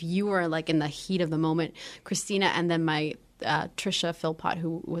down. But if you are like in the heat of the moment, Christina and then my Trisha Philpott,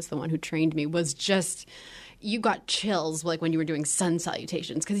 who was the one who trained me, was just, you got chills like when you were doing sun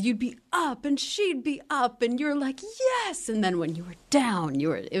salutations because you'd be up and she'd be up and you're like, yes. And then when you were down,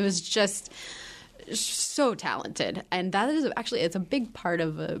 it was just so talented. And that is actually, it's a big part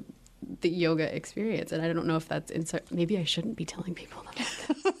of the yoga experience. And I don't know if that's maybe I shouldn't be telling people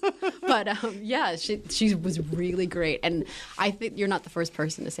that. But yeah, she was really great. And I think you're not the first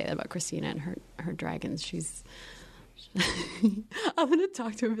person to say that about Christina and her dragons. I'm going to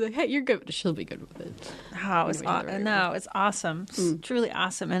talk to her and be like, hey, you're good. She'll be good with it. Oh, it's awesome. It's truly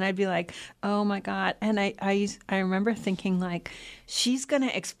awesome. And I'd be like, oh my God. And I remember thinking like, she's going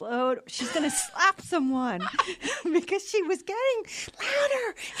to explode. She's going to slap someone because she was getting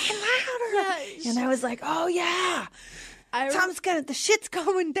louder and louder. Yeah, and I was like, oh yeah. The shit's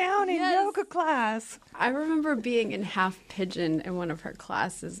going down in Yes. yoga class. I remember being in half pigeon in one of her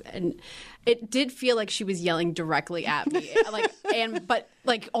classes, and it did feel like she was yelling directly at me, but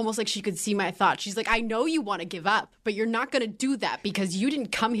almost like she could see my thoughts. She's like, "I know you want to give up, but you're not going to do that because you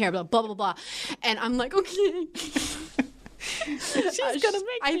didn't come here." Blah blah blah blah. And I'm like, okay. She's gonna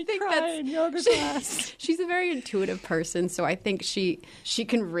make me cry in yoga class. She's a very intuitive person, so I think she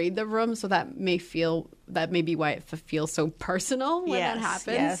can read the room. So that may be why it feels so personal when that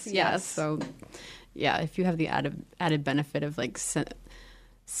happens. Yes. So, yeah, if you have the added benefit of like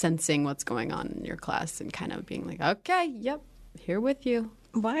sensing what's going on in your class and kind of being like, okay, yep, here with you.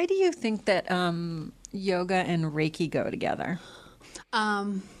 Why do you think that yoga and Reiki go together?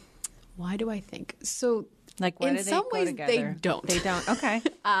 Why do I think so? Like, why in do they some go ways together? they don't. They don't. Okay.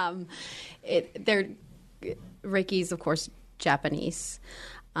 Reiki is of course Japanese.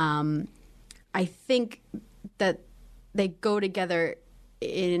 I think that they go together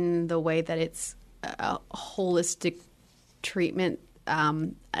in the way that it's a holistic treatment.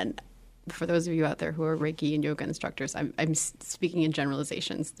 And for those of you out there who are Reiki and yoga instructors, I'm speaking in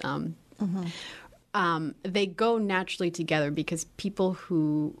generalizations. They go naturally together because people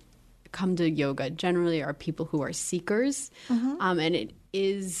who come to yoga generally are people who are seekers. And it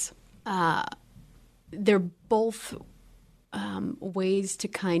is, they're both ways to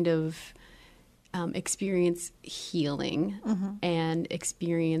kind of experience healing and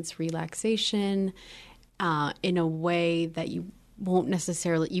experience relaxation in a way that you won't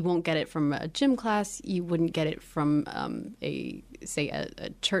get it from a gym class. You wouldn't get it from a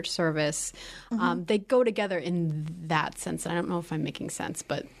church service. They go together in that sense. I don't know if I'm making sense,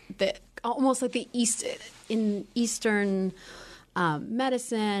 but almost like in Eastern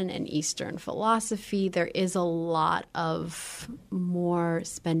medicine and Eastern philosophy, there is a lot of more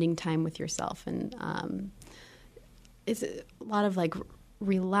spending time with yourself, and it's a lot of like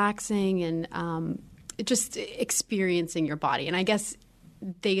relaxing and just experiencing your body. And I guess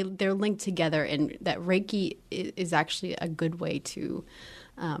they're linked together, and that Reiki is actually a good way to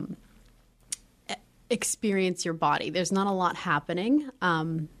experience your body. There's not a lot happening.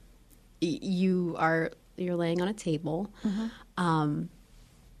 You're laying on a table,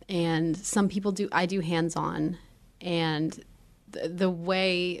 and some people I do hands-on, and the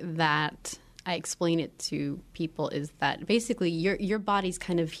way that I explain it to people is that basically your body's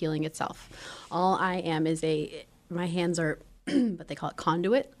kind of healing itself. All I am is my hands are what they call it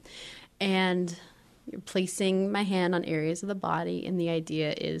conduit, and you're placing my hand on areas of the body, and the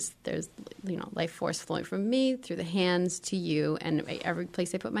idea is there's life force flowing from me through the hands to you, and every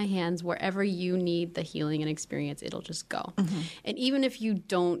place I put my hands, wherever you need the healing and experience, it'll just go. And even if you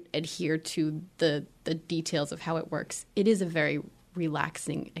don't adhere to the details of how it works, it is a very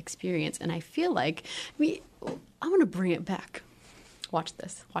relaxing experience. And I feel like I want to bring it back. Watch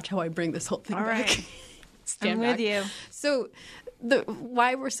this. Watch how I bring this whole thing All back. right. Stand I'm back. with you. So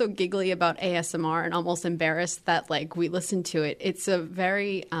why we're so giggly about ASMR and almost embarrassed that like we listen to it, it's a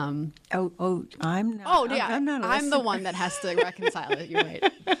very I'm not. oh yeah, I'm not. I'm the one that has to reconcile it. You're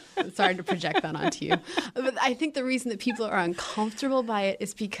right. Sorry to project that onto you, but I think the reason that people are uncomfortable by it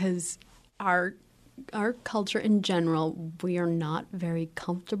is because our culture in general, we are not very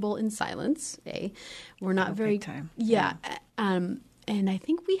comfortable in silence. We're not very big time. Yeah. And I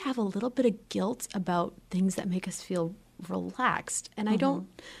think we have a little bit of guilt about things that make us feel relaxed. And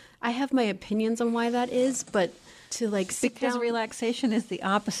I have my opinions on why that is, but to like sit Because down. relaxation is the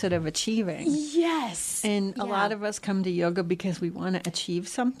opposite of achieving. Yes. And a lot of us come to yoga because we want to achieve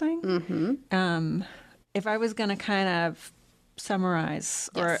something. If I was going to kind of summarize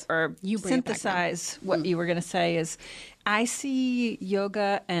Yes. or You bring it back now. synthesize what you were going to say is I see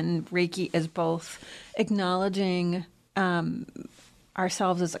yoga and Reiki as both acknowledging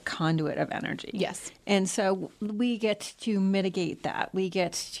ourselves as a conduit of energy. Yes. And so we get to mitigate that. We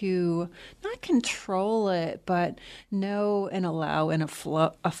get to not control it, but know and allow in a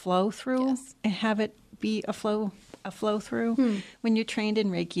flow through Yes. and have it be a flow through. When you're trained in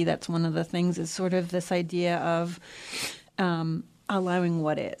Reiki, that's one of the things is sort of this idea of allowing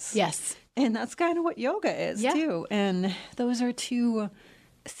what is. Yes. And that's kind of what yoga is too. And those are two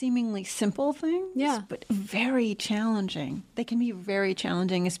seemingly simple things, but very challenging. They can be very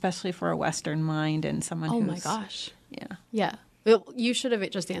challenging, especially for a Western mind and someone who's... Oh my gosh. Yeah. Yeah. Well, you should have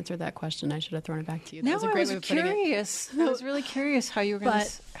just answered that question. I should have thrown it back to you. That was a great way of putting it. Curious. I was really curious how you were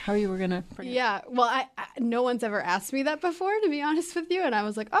going to bring it. Yeah. Well, I no one's ever asked me that before, to be honest with you, and I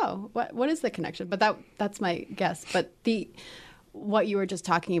was like, oh, what is the connection? But that's my guess. But what you were just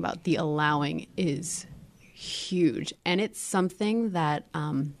talking about, the allowing, is huge, and it's something that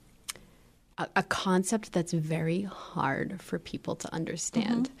a concept that's very hard for people to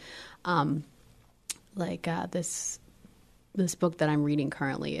understand. This book that I'm reading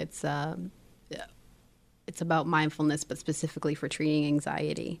currently, it's about mindfulness, but specifically for treating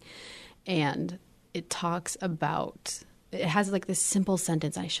anxiety, and it talks about. It has like this simple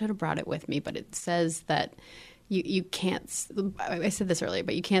sentence. I should have brought it with me, but it says that. You can't, I said this earlier,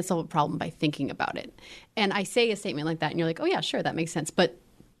 but you can't solve a problem by thinking about it. And I say a statement like that and you're like, oh yeah, sure, that makes sense. But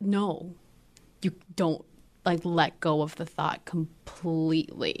no, you don't like let go of the thought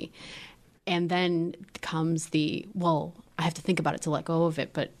completely. And then comes well, I have to think about it to let go of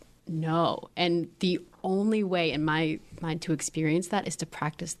it, but no. And the only way in my mind to experience that is to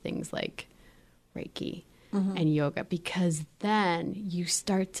practice things like Reiki and yoga, because then you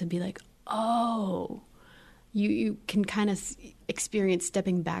start to be like, oh, you can kind of experience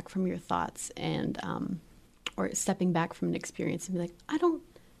stepping back from your thoughts and or stepping back from an experience and be like, I don't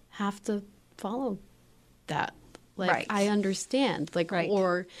have to follow that. Like, I understand. Like,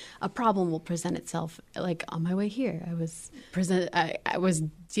 or a problem will present itself. Like on my way here, I was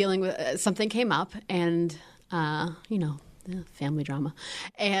dealing with something came up, and family drama.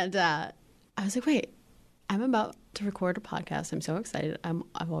 And I was like, wait, I'm about to record a podcast. I'm so excited.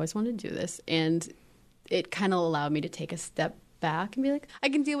 I've always wanted to do this. And it kind of allowed me to take a step back and be like, I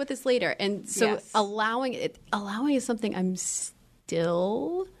can deal with this later. And so allowing is something I'm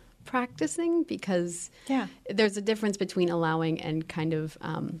still practicing, because there's a difference between allowing and kind of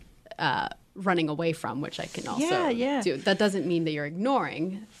running away from, which I can also do. That doesn't mean that you're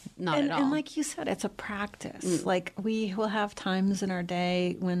ignoring, not at all. And like you said, it's a practice. Like we will have times in our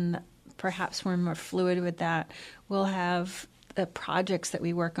day when perhaps we're more fluid with that. We'll have the projects that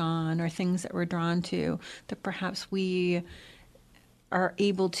we work on or things that we're drawn to that perhaps we are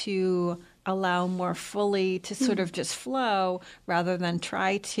able to allow more fully to sort of just flow rather than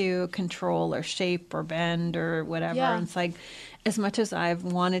try to control or shape or bend or whatever. Yeah. And it's like, as much as I've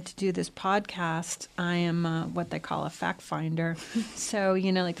wanted to do this podcast, I am what they call a fact finder. So,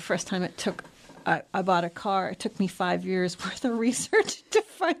 like the first time I bought a car, it took me 5 years worth of research to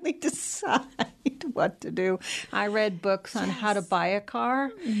finally decide what to do. I read books on how to buy a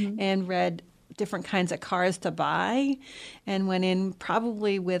car and read different kinds of cars to buy, and went in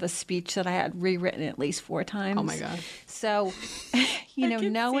probably with a speech that I had rewritten at least 4 times. Oh my God. So,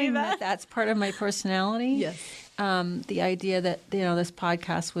 knowing that that's part of my personality. Yes. The idea that, this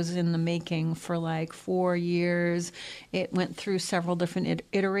podcast was in the making for like 4 years. It went through several different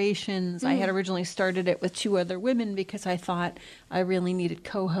iterations. I had originally started it with 2 other women because I thought I really needed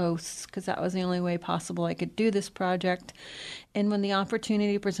co-hosts because that was the only way possible I could do this project. And when the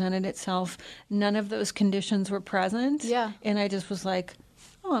opportunity presented itself, none of those conditions were present. Yeah. And I just was like,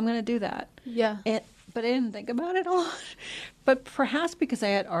 oh, I'm going to do that. Yeah. But I didn't think about it a lot. But perhaps because I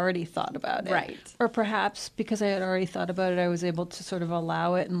had already thought about it. Right. Or perhaps because I had already thought about it, I was able to sort of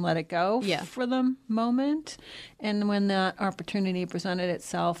allow it and let it go for the moment. And when that opportunity presented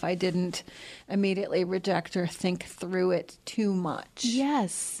itself, I didn't immediately reject or think through it too much.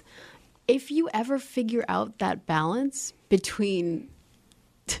 Yes. If you ever figure out that balance between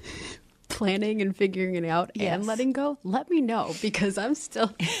planning and figuring it out and letting go, let me know, because I'm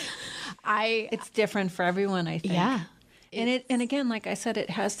still... It's different for everyone, I think. Yeah. And again, like I said, it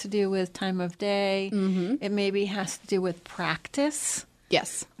has to do with time of day. It maybe has to do with practice.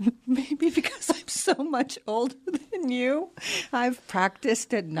 Yes. Maybe because I'm so much older than you, I've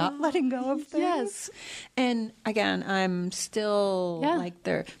practiced at not letting go of things. Yes. And again, I'm still like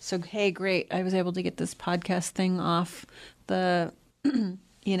there. So, hey, great. I was able to get this podcast thing off the,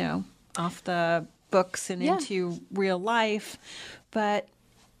 off the books and into real life. But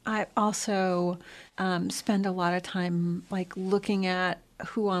I also spend a lot of time like looking at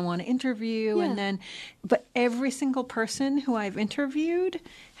who I want to interview, but every single person who I've interviewed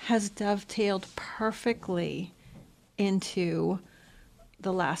has dovetailed perfectly into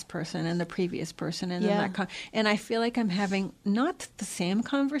the last person and the previous person, and then and I feel like I'm having not the same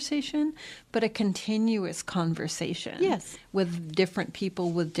conversation, but a continuous conversation. With different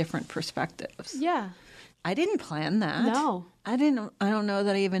people with different perspectives. Yeah. I didn't plan that. No. I don't know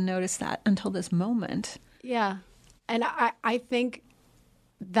that I even noticed that until this moment. Yeah. And I think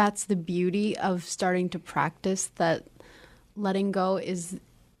that's the beauty of starting to practice that letting go is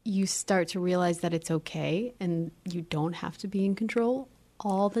you start to realize that it's okay and you don't have to be in control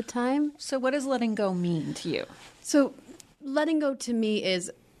all the time. So what does letting go mean to you? So letting go to me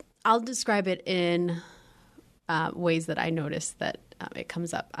is, I'll describe it in ways that I notice that it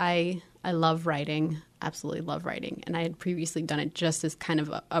comes up. I love writing, absolutely love writing. And I had previously done it just as kind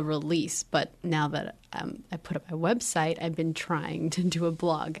of a release. But now that I put up my website, I've been trying to do a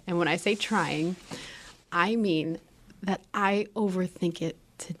blog. And when I say trying, I mean that I overthink it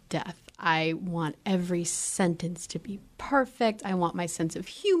to death. I want every sentence to be perfect. I want my sense of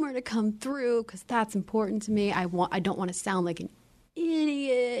humor to come through because that's important to me. I don't want to sound like an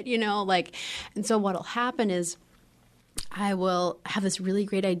idiot, and so what'll happen is I will have this really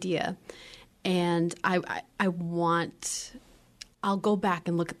great idea, and I'll go back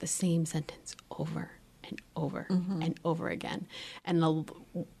and look at the same sentence over and over and over again. And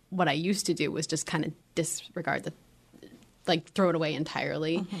what I used to do was just kind of disregard throw it away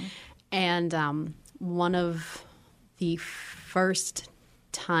entirely. And one of the first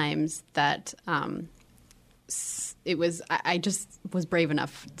times that it was, I just was brave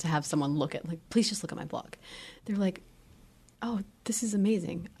enough to have someone please just look at my blog. They're like, oh, this is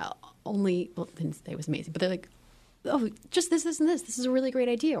amazing. They didn't say it was amazing, but they're like, oh, just this, and this. This is a really great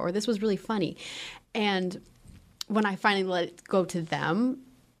idea, or this was really funny. And when I finally let it go to them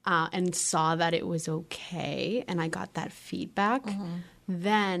and saw that it was okay, and I got that feedback,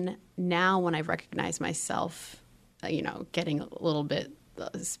 then now when I recognize myself, getting a little bit,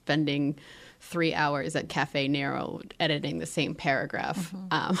 spending 3 hours at Cafe Nero editing the same paragraph.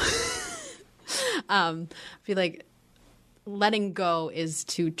 I feel like letting go is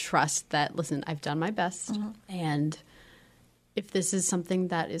to trust that, listen, I've done my best, and if this is something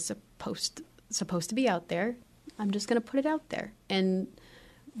that is supposed to be out there, I'm just going to put it out there. And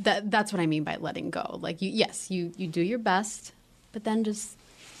that's what I mean by letting go. Like, you do your best, but then just,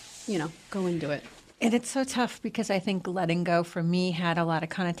 go into it. And it's so tough because I think letting go for me had a lot of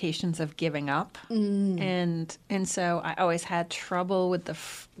connotations of giving up, and so I always had trouble with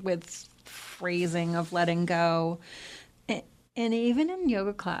with phrasing of letting go. And even in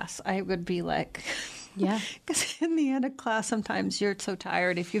yoga class, I would be like, yeah, because in the end of class, sometimes you're so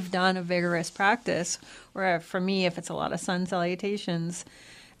tired. If you've done a vigorous practice, or for me, if it's a lot of sun salutations,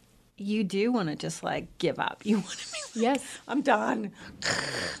 you do want to just like give up. You want to be like, yes, I'm done.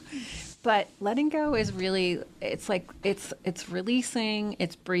 But letting go is really, it's like, it's releasing,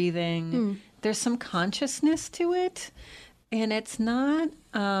 it's breathing. There's some consciousness to it. And it's not,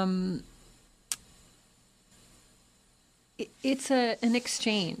 it's an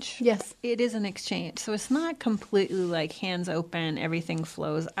exchange. Yes. It is an exchange. So it's not completely like hands open, everything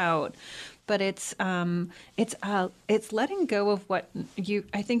flows out. But it's letting go of what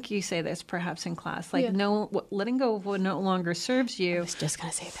I think you say this perhaps in class, like letting go of what no longer serves you. I was just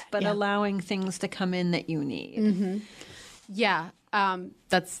going to say that. But allowing things to come in that you need. Yeah.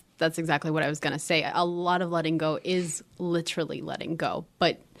 That's exactly what I was going to say. A lot of letting go is literally letting go.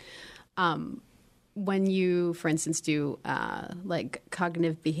 But when you, for instance, do like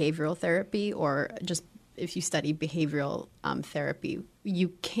cognitive behavioral therapy, or just if you study behavioral therapy, you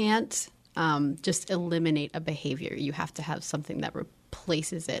can't just eliminate a behavior. You have to have something that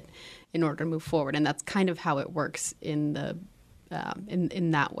replaces it in order to move forward. And that's kind of how it works in the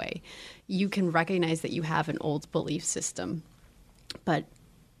in that way. You can recognize that you have an old belief system, but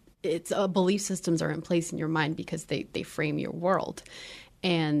belief systems are in place in your mind because they frame your world.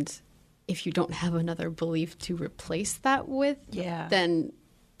 And if you don't have another belief to replace that with, then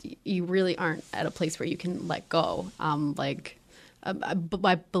you really aren't at a place where you can let go.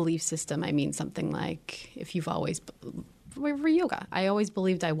 By belief system, I mean something like, if you've always, for yoga, I always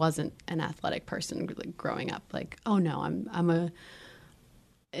believed I wasn't an athletic person growing up. Like, oh no,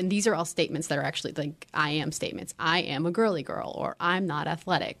 and these are all statements that are actually like, I am statements. I am a girly girl, or I'm not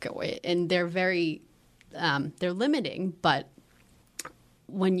athletic. And they're very, they're limiting, but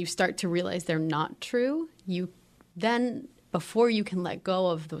when you start to realize they're not true, you then, before you can let go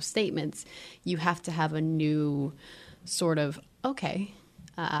of those statements, you have to have a new sort of, okay,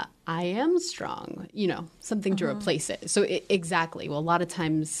 I am strong, something to replace it. So exactly. Well, a lot of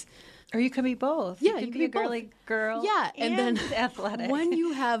times... Or you can be both. Yeah, you can be a girly girl. Yeah, and then athletic. When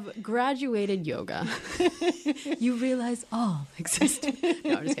you have graduated yoga, you realize all exists.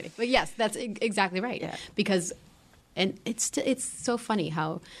 No, I'm just kidding. But yes, that's exactly right. Yeah. Because, and it's so funny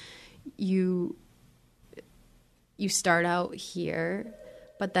how you start out here,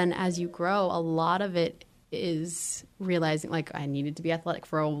 but then as you grow, a lot of it is realizing, like, I needed to be athletic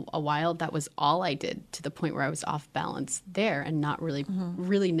for a while. That was all I did, to the point where I was off balance there, and not really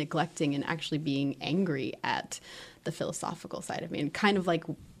really neglecting and actually being angry at the philosophical side of me. And kind of like,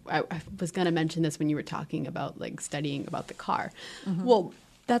 I was going to mention this when you were talking about like studying about the car. Well,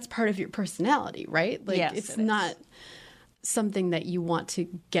 that's part of your personality, right? Like, yes, it's not something that you want to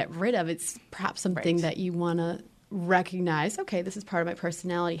get rid of. It's perhaps something that you want to recognize. Okay, this is part of my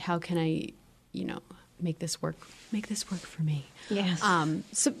personality. How can I, make this work for me? Yes.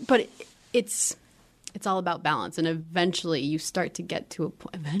 But it's all about balance, and eventually you start to get to a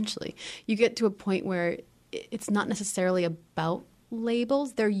point. Eventually, you get to a point where it's not necessarily about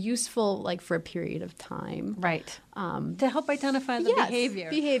labels. They're useful, like, for a period of time, right? To help identify the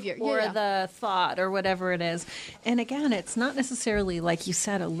behavior, or the thought, or whatever it is. And again, it's not necessarily, like you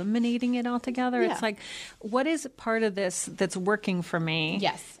said, eliminating it altogether. It's like, what is part of this that's working for me?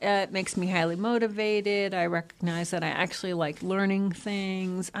 Yes, it makes me highly motivated. I recognize that I actually like learning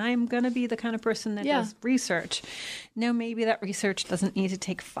things. I'm going to be the kind of person that does research. Now, maybe that research doesn't need to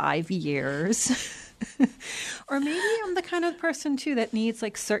take 5 years. Or maybe I'm the kind of person, too, that needs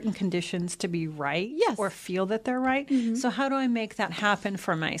like certain conditions to be right, or feel that they're right. So how do I make that happen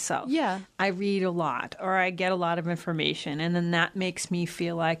for myself? I read a lot, or I get a lot of information, and then that makes me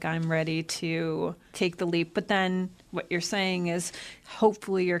feel like I'm ready to take the leap. But then what you're saying is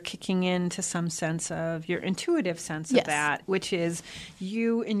hopefully you're kicking into some sense of your intuitive sense of Yes. that, which is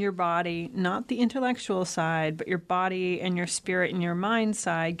you and your body, not the intellectual side, but your body and your spirit and your mind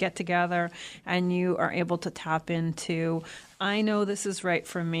side get together, and you are able to tap into, I know this is right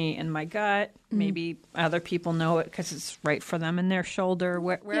for me in my gut. Maybe other people know it because it's right for them in their shoulder,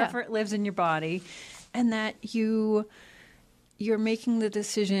 wherever it lives in your body, and that you're making the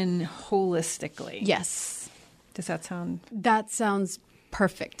decision holistically. Yes. Does that sound? That sounds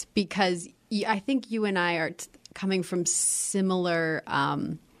perfect because I think you and I are coming from similar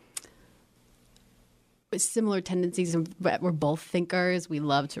tendencies. We're both thinkers. We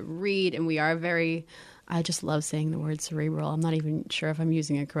love to read, and we are very. I just love saying the word cerebral. I'm not even sure if I'm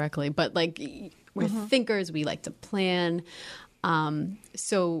using it correctly, but like we're thinkers. We like to plan.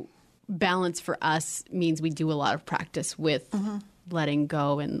 So balance for us means we do a lot of practice with letting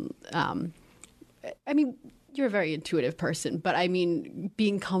go, and I mean. You're a very intuitive person, but I mean,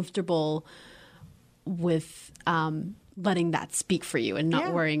 being comfortable with letting that speak for you and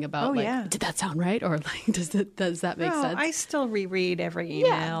not worrying about did that sound right? Or like, does that make sense? I still reread every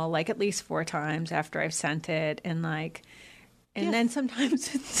email, like at least 4 times after I've sent it. And then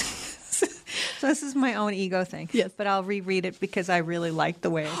sometimes it's, so this is my own ego thing. Yes. But I'll reread it because I really like the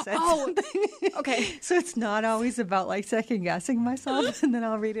way I said something. Okay. So it's not always about like second guessing myself. And then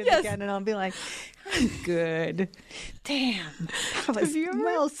I'll read it again and I'll be like, I'm good. Damn. That was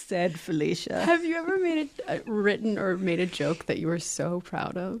well said, Felicia. Have you ever written or made a joke that you were so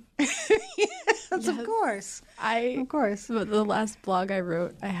proud of? Yes, of course. Of course. The last blog I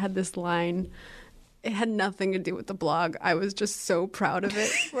wrote, I had this line. It had nothing to do with the blog. I was just so proud of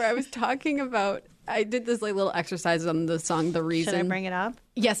it. Where I was talking about, I did this like little exercise on the song "The Reason." Should I bring it up?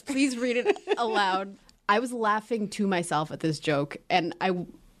 Yes, please read it aloud. I was laughing to myself at this joke, and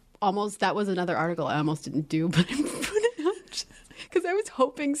that was another article I almost didn't do, but I put it up because I was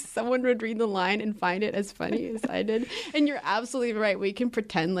hoping someone would read the line and find it as funny as I did. And you're absolutely right. We can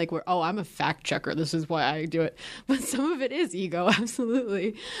pretend like I'm a fact checker. This is why I do it. But some of it is ego,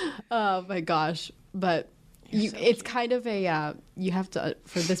 absolutely. Oh my gosh. But it's kind of a, you have to,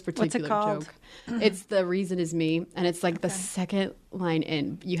 for this particular joke, it's "The Reason Is Me." And it's like the second line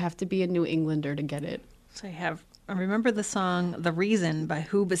in. You have to be a New Englander to get it. So I remember the song "The Reason" by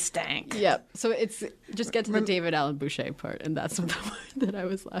Hoobastank. Yep. So it's just get to the David Allen Boucher part, and that's the part that I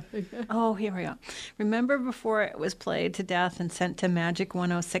was laughing at. Oh, here we go. Remember before it was played to death and sent to Magic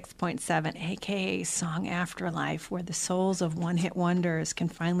 106.7, a.k.a. Song Afterlife, where the souls of one-hit wonders can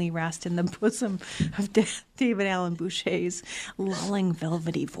finally rest in the bosom of David Allen Boucher's lulling,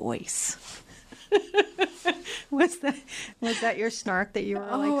 velvety voice. Was that your snark that you were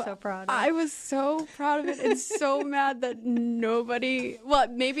like so proud of? I was so proud of it and so mad that nobody. Well,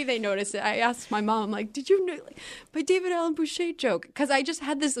 maybe they noticed it. I asked my mom, I'm like, "Did you know my David Allen Boucher joke?" Because I just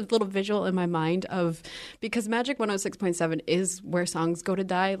had this little visual in my mind of, because Magic 106.7 is where songs go to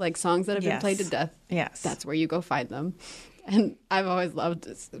die, like songs that have been played to death. Yes, that's where you go find them. And I've always loved.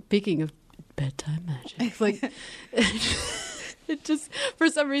 Speaking of bedtime magic, like. It just, for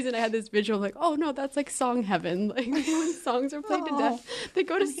some reason, I had this visual like, oh no, that's like song heaven. Like when songs are played to death, they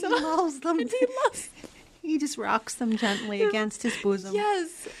go to song. He loves them. And he loves them. He just rocks them gently against his bosom.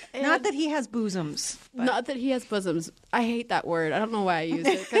 Yes. Not that he has bosoms. Not that he has bosoms. I hate that word. I don't know why I use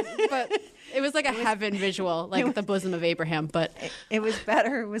it. But it was like a heaven visual, like the bosom of Abraham. But it was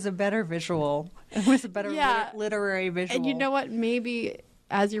better. It was a better visual. It was a better literary visual. And you know what? Maybe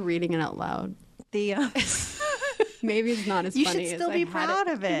as you're reading it out loud, maybe it's not as funny as I had it. You should still be proud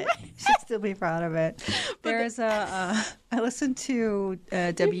of it. You should still be proud of it. There's I listen to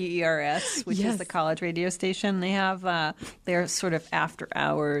WERS, which is the college radio station. They have their sort of after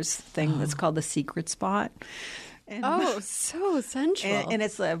hours thing that's called The Secret Spot. And, so sensual. And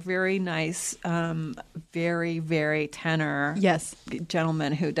it's a very nice, very, very tenor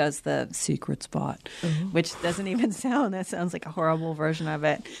gentleman who does the secret spot, which doesn't even sound, that sounds like a horrible version of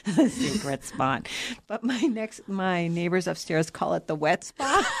it, the secret spot. But my neighbors upstairs call it the wet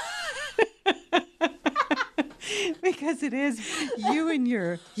spot. Because it is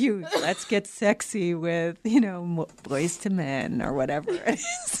you, let's get sexy with, Boys to Men or whatever it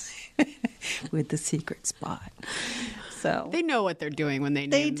is. With the secret spot. So they know what they're doing when they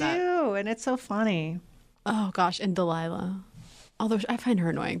name that. They do, and it's so funny. Oh gosh, and Delilah. Although I find her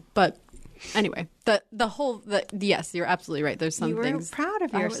annoying, but Anyway, yes, you're absolutely right. There's some You were things. proud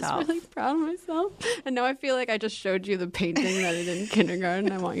of I yourself. was really proud of myself. And now I feel like I just showed you the painting that I did in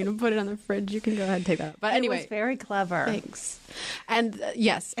kindergarten. I want you to put it on the fridge. You can go ahead and take that out. But It anyway. was very clever. Thanks. And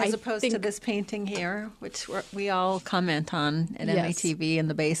yes, As I opposed think, to this painting here, which we all comment on at Yes. MATV in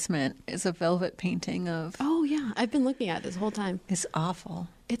the basement, is a velvet painting of. Oh, yeah. I've been looking at it this whole time. It's awful.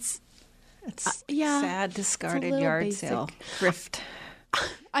 It's It's yeah, sad, discarded little yard basic. sale. Thrift.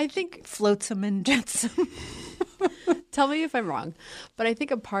 I think, Flotsam and jetsam. tell me if I'm wrong, but I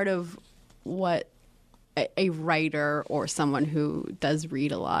think a part of what a writer or someone who does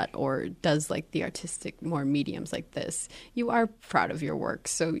read a lot or does like the artistic more mediums like this, you are proud of your work.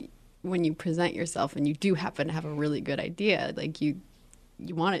 So when you present yourself and you do happen to have a really good idea, like you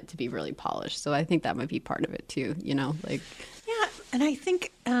want it to be really polished. So I think that might be part of it too, you know, like. Yeah, and I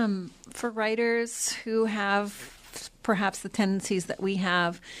think for writers who have perhaps the tendencies that we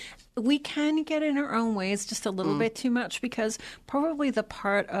have, we can get in our own ways just a little bit too much, because probably the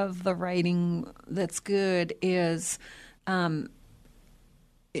part of the writing that's good is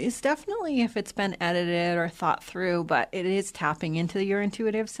definitely if it's been edited or thought through, but it is tapping into your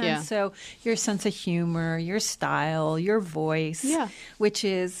intuitive sense. Yeah. So your sense of humor, your style, your voice, Yeah. which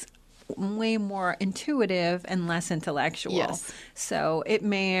is way more intuitive and less intellectual. Yes. So it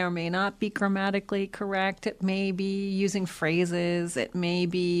may or may not be grammatically correct. It may be using phrases. It may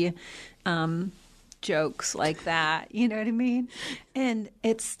be jokes like that. You know what I mean? And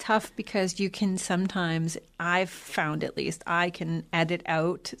it's tough because you can sometimes, I've found at least, I can edit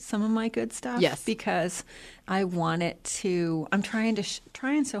out some of my good stuff. Yes. Because I want it to, I'm trying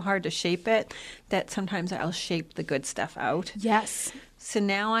so hard to shape it that sometimes I'll shape the good stuff out. Yes. So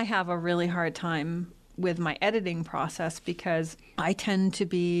now I have a really hard time with my editing process because I tend to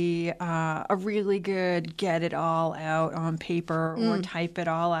be a really good get it all out on paper or type it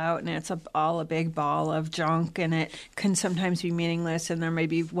all out, and it's all a big ball of junk, and it can sometimes be meaningless, and there may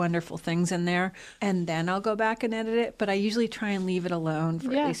be wonderful things in there, and then I'll go back and edit it. But I usually try and leave it alone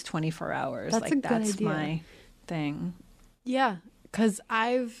for Yeah. at least 24 hours. That's a good that's idea. my thing. Yeah, because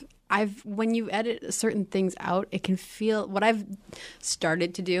I've when you edit certain things out, it can feel. What I've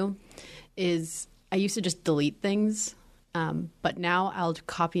started to do is I used to just delete things, but now I'll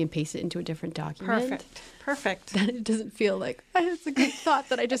copy and paste it into a different document. Perfect. Then it doesn't feel like it's a good thought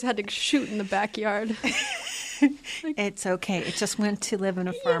that I just had to shoot in the backyard. It's okay. It just went to live in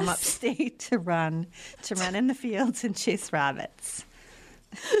a farm Yes. upstate to run in the fields and chase rabbits.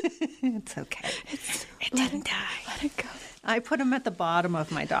 It's okay. It didn't die. Let it go. I put them at the bottom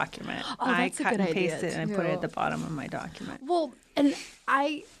of my document. Oh, I that's a cut good and idea, pasted and put it at too. the bottom of my document. Well, and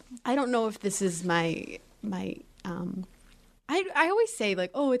I don't know if this is my I always say like,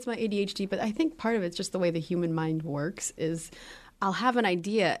 oh, it's my ADHD, but I think part of it's just the way the human mind works is I'll have an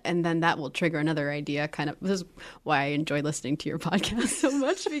idea and then that will trigger another idea. Kind of, this is why I enjoy listening to your podcast so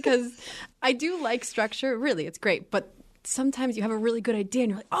much, because I do like structure. Really, it's great. But sometimes you have a really good idea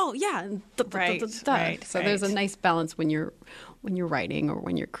and you're like, oh yeah. And Right. So there's a nice balance when you're writing or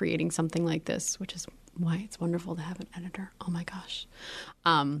when you're creating something like this, which is why it's wonderful to have an editor. Oh my gosh.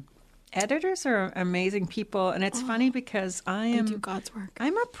 Editors are amazing people, and it's funny because They do God's work.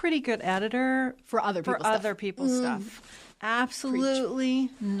 I'm a pretty good editor For other people's stuff. other people's stuff. Absolutely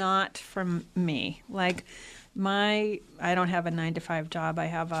not from me. Like I don't have a 9-to-5 job. I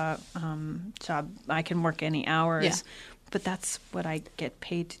have a job. I can work any hours. Yeah. But that's what I get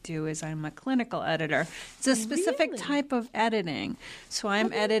paid to do. Is I'm a clinical editor. It's a specific Really? type of editing. So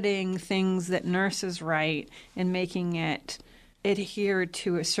I'm editing things that nurses write and making it adhere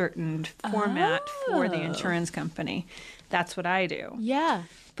to a certain format for the insurance company. That's what I do. Yeah.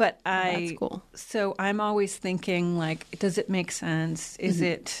 But That's cool. So I'm always thinking, like, does it make sense? Is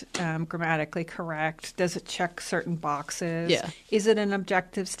it grammatically correct? Does it check certain boxes? Yeah. Is it an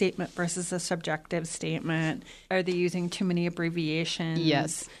objective statement versus a subjective statement? Are they using too many abbreviations?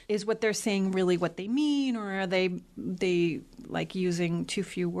 Yes. Is what they're saying really what they mean, or are they like using too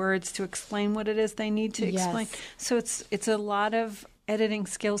few words to explain what it is they need to explain? Yes. So it's a lot of editing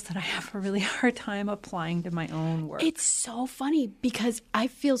skills that I have a really hard time applying to my own work. It's so funny because I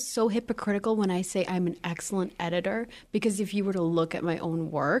feel so hypocritical when I say I'm an excellent editor, because if you were to look at my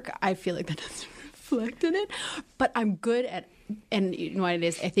own work, I feel like that doesn't reflect in it. But I'm good at, and you know what it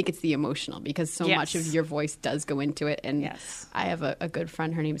is? I think it's the emotional, because so much of Yes. your voice does go into it. And Yes. I have a good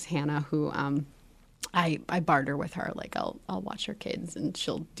friend, her name's Hannah, who I barter with her. Like I'll watch her kids and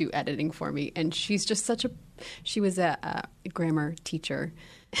she'll do editing for me. And she's just she was a grammar teacher.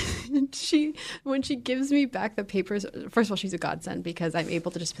 And when she gives me back the papers, first of all, she's a godsend because I'm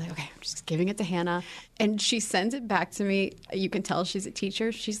able to just be like, okay, I'm just giving it to Hannah. And she sends it back to me. You can tell she's a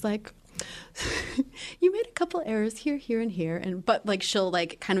teacher. She's like, you made a couple errors here, and here, but like she'll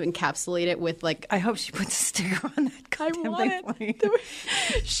like kind of encapsulate it with like I hope she puts a sticker on that goddamn thing for me.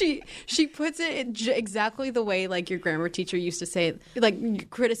 She puts it exactly the way like your grammar teacher used to say it, like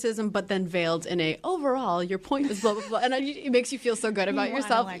criticism, but then veiled in a overall your point is blah blah blah, and it makes you feel so good about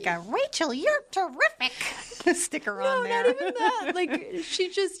yourself. Like Rachel, you're terrific. Sticker on there. No, not even that. Like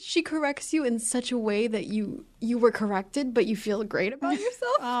she corrects you in such a way that you were corrected, but you feel great about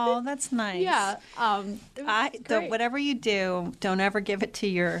yourself. Oh, that's nice. Yeah. Whatever you do, don't ever give it to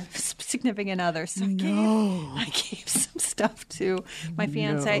your significant other. So I gave some stuff to my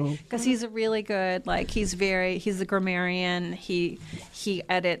fiance because he's a really good, like he's a grammarian. He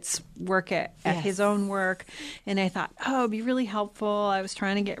edits work at his own work, and I thought, it'd be really helpful. I was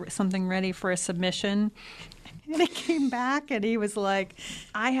trying to get something ready for a submission. And he came back and he was like,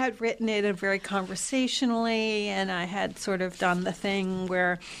 I had written it very conversationally, and I had sort of done the thing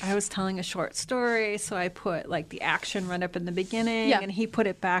where I was telling a short story, so I put like the action right up in the beginning, and he put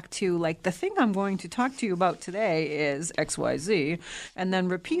it back to like, the thing I'm going to talk to you about today is XYZ, and then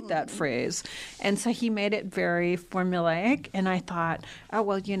repeat that phrase. And so he made it very formulaic, and I thought, oh,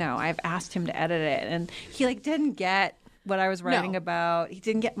 well, I've asked him to edit it, and he like didn't get what I was writing about. He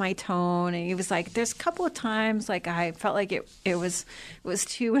didn't get my tone, and he was like, there's a couple of times like I felt like it was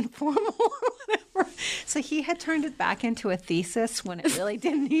too informal or whatever. So he had turned it back into a thesis when it really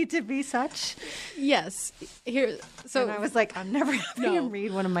didn't need to be such. Yes. So and I was like, I'm never having him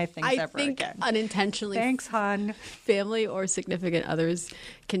read one of my things ever again. I think unintentionally, thanks, hon. Family or significant others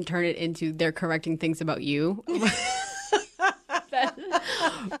can turn it into they're correcting things about you.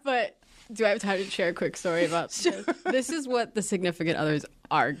 But do I have time to share a quick story about this? This is what the significant others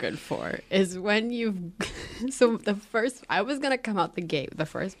are good for, is when I was going to come out the gate, the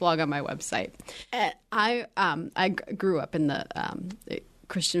first blog on my website. And I grew up in the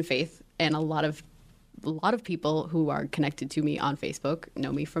Christian faith, and a lot of people who are connected to me on Facebook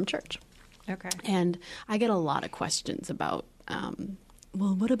know me from church. Okay. And I get a lot of questions about,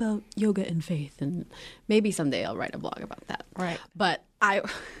 well, what about yoga and faith? And maybe someday I'll write a blog about that. Right. But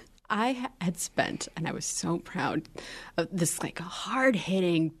I had spent, and I was so proud of this like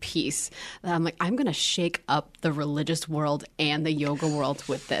hard-hitting piece that I'm like, I'm going to shake up the religious world and the yoga world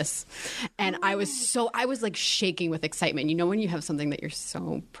with this. And I was like shaking with excitement. When you have something that you're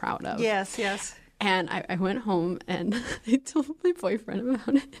so proud of. Yes, yes. And I went home and I told my boyfriend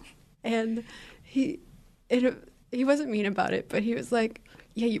about it. And he wasn't mean about it, but he was like,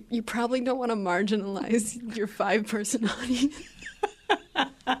 yeah, you probably don't want to marginalize your 5-person audience.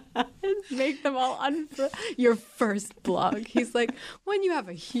 And make them all your first blog. He's like, when you have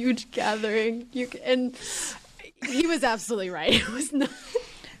a huge gathering, and he was absolutely right. It was not.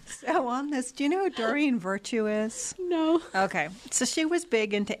 So on this, do you know who Doreen Virtue is? No. Okay. So she was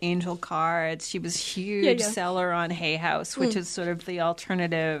big into angel cards. She was huge seller on Hay House, which is sort of the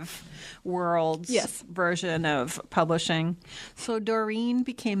alternative world's version of publishing. So Doreen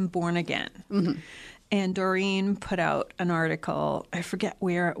became born again. Mm-hmm. And Doreen put out an article. I forget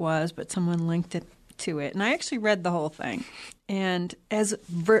where it was, but someone linked it to it. And I actually read the whole thing. And as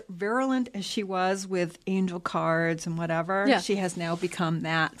virulent as she was with angel cards and whatever, she has now become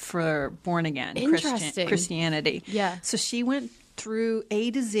that for born again Christianity. Yeah. So she went through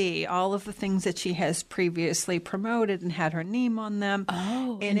A to Z, all of the things that she has previously promoted and had her name on them.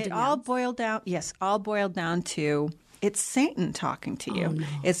 Oh, and it all boiled down to it's Satan talking to you. Oh, no.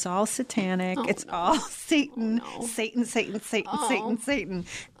 It's all satanic. It's all Satan. Satan.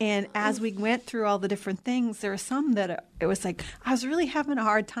 And as we went through all the different things, there were some that it was like, I was really having a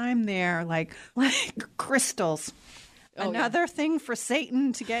hard time there, like crystals. Another thing for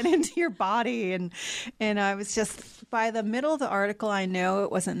Satan to get into your body. And I was just, by the middle of the article, I know it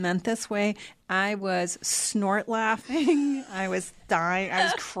wasn't meant this way. I was snort laughing. I was dying. I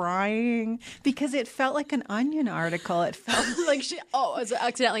was crying because it felt like an Onion article. It felt like it was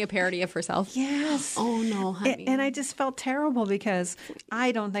accidentally a parody of herself. Yes. Oh no, honey. And I just felt terrible because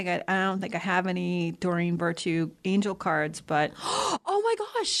I don't think I have any Doreen Virtue angel cards, but oh my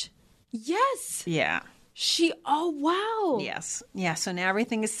gosh, yes, yeah. Wow. Yes. Yeah. So now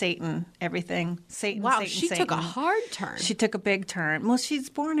everything is Satan. Everything. Satan. Wow. Satan, she Satan. took a hard turn. She took a big turn. Well, she's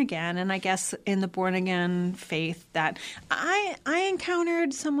born again. And I guess in the born again faith that I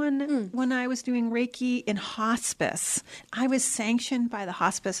encountered someone when I was doing Reiki in hospice. I was sanctioned by the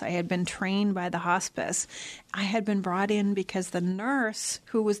hospice. I had been trained by the hospice. I had been brought in because the nurse,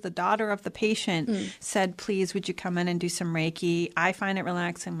 who was the daughter of the patient, said, please, would you come in and do some Reiki? I find it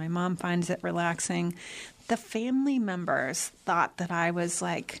relaxing. My mom finds it relaxing. The family members thought that I was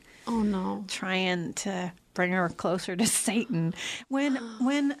like, oh no, trying to bring her closer to Satan.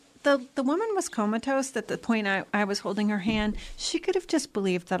 When the woman was comatose at the point I was holding her hand. She could have just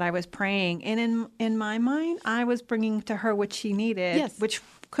believed that I was praying. And in my mind, I was bringing to her what she needed, Yes. which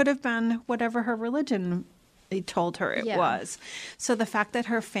could have been whatever her religion told her it Yeah. was. So the fact that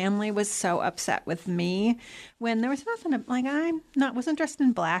her family was so upset with me when there was nothing, like wasn't dressed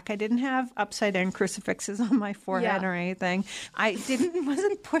in black. I didn't have upside down crucifixes on my forehead Yeah. or anything.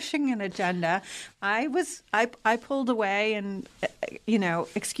 Wasn't pushing an agenda. I pulled away and,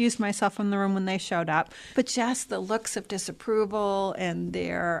 excused myself from the room when they showed up. But just the looks of disapproval and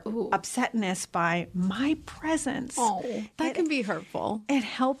their upsetness by my presence. Oh, that can be hurtful. And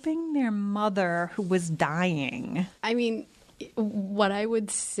helping their mother who was dying. I mean, what I would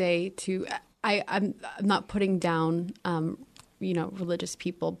say to I'm not putting down religious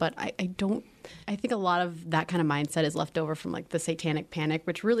people, but I think a lot of that kind of mindset is left over from like the satanic panic,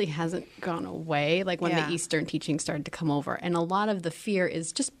 which really hasn't gone away. Like when Yeah. the Eastern teaching started to come over, and a lot of the fear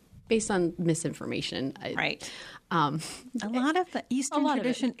is just based on misinformation. Right. A lot of the Eastern lot of it.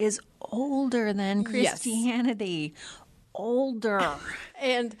 tradition is older than Yes. Christianity. Older.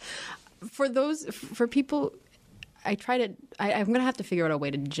 And for people, I'm going to have to figure out a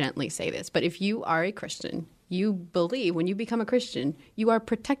way to gently say this, but if you are a Christian, you believe when you become a Christian, you are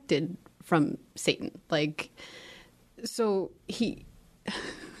protected from Satan. Like, so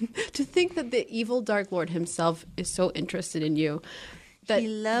to think that the evil Dark Lord himself is so interesed in you that He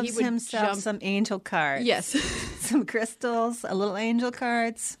loves would himself jump- some angel cards. Yes. Some crystals, a little angel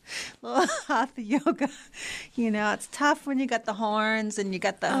cards, a little hatha yoga. It's tough when you got the horns and you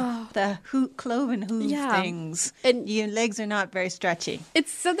got the cloven hoof Yeah. things. And- your legs are not very stretchy.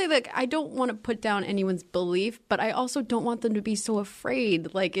 It's something like I don't want to put down anyone's belief, but I also don't want them to be so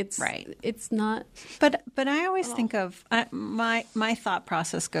afraid. Like it's Right. It's not. But I always think of my thought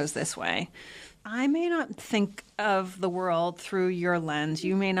process goes this way. I may not think of the world through your lens.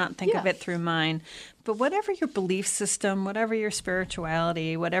 You may not think of Yeah. it through mine. But whatever your belief system, whatever your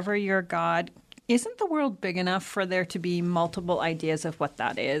spirituality, whatever your God, isn't the world big enough for there to be multiple ideas of what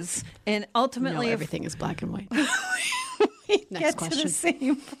that is? And ultimately, No, if everything is black and white. we Next get question. to the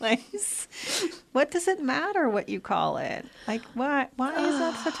same place, what does it matter what you call it? Like, why is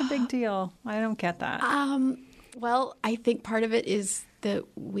that such a big deal? I don't get that. Well, I think part of it is that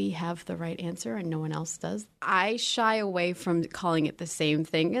we have the right answer and no one else does. I shy away from calling it the same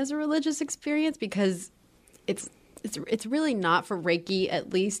thing as a religious experience because it's really not, for Reiki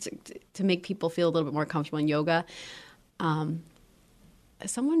at least, to make people feel a little bit more comfortable in yoga.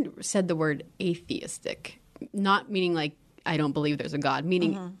 Someone said the word atheistic, not meaning like I don't believe there's a God,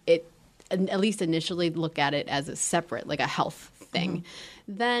 meaning it, at least initially, look at it as a separate, like a health thing.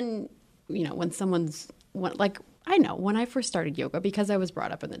 Then, I know when I first started yoga, because I was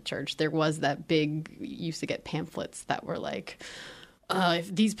brought up in the church, there was that big, used to get pamphlets that were like,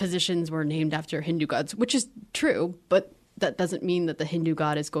 if these positions were named after Hindu gods, which is true, but that doesn't mean that the Hindu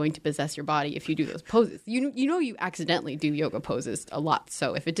god is going to possess your body if you do those poses. You accidentally do yoga poses a lot.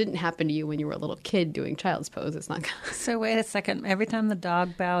 So if it didn't happen to you when you were a little kid doing child's pose, it's not gonna. So wait a second. Every time the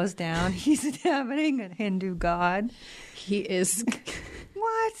dog bows down, he's inhabiting a Hindu god. He is.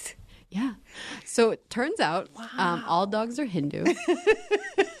 What? Yeah. So it turns out all dogs are Hindu.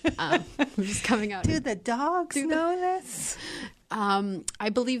 I'm just coming out. Do the dogs know this? I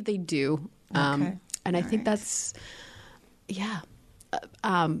believe they do. Okay. And I think that's, yeah.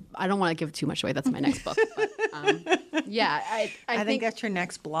 I don't want to give too much away. That's my next book. But, yeah. I think that's your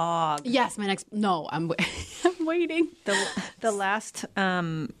next blog. Yes, my next. No, I'm waiting. The last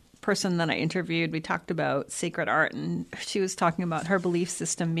person that I interviewed, we talked about sacred art, and she was talking about her belief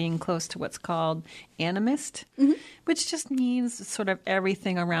system being close to what's called animist, which just means sort of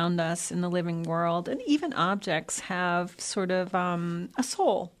everything around us in the living world, and even objects have sort of a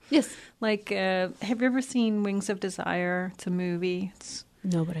soul. Yes. Like, have you ever seen Wings of Desire? It's a movie.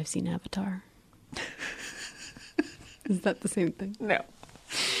 No, but I've seen Avatar. Is that the same thing? No.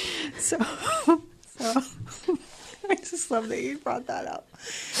 So I just love that you brought that up.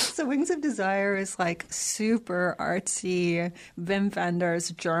 So Wings of Desire is like super artsy. Wim Wenders,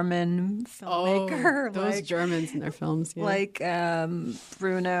 German filmmaker. Oh, those Germans in their films. Yeah. Like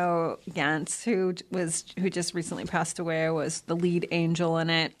Bruno Ganz, who just recently passed away, was the lead angel in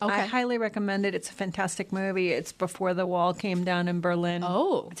it. Okay. I highly recommend it. It's a fantastic movie. It's before the wall came down in Berlin.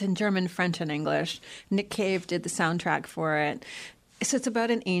 Oh. It's in German, French, and English. Nick Cave did the soundtrack for it. So it's about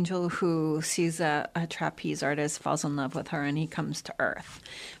an angel who sees a trapeze artist, falls in love with her, and he comes to Earth.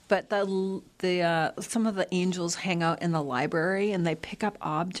 But some of the angels hang out in the library, and they pick up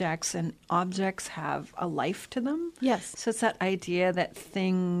objects, and objects have a life to them. Yes. So it's that idea that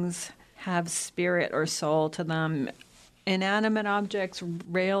things have spirit or soul to them. inanimate objects,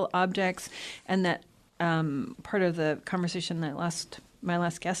 real objects, and that part of the conversation that my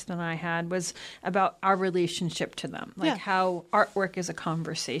last guest and I had was about our relationship to them, like how artwork is a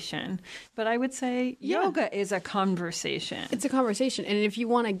conversation. But I would say yoga is a conversation. It's a conversation. And if you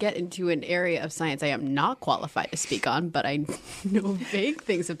want to get into an area of science I am not qualified to speak on, but I know vague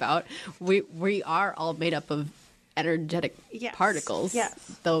things about, we are all made up of energetic particles. Yes.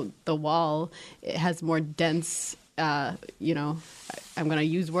 Though the wall, it has more dense, I'm going to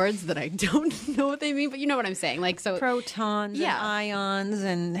use words that I don't know what they mean, but you know what I'm saying. Like, so protons and ions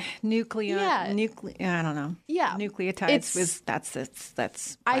and I don't know. Yeah. Nucleotides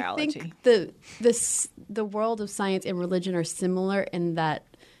that's biology. I think the world of science and religion are similar in that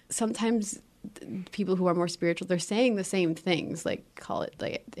sometimes people who are more spiritual, they're saying the same things, like call it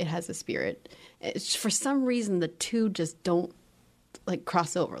like it has a spirit. It's, for some reason, the two just don't like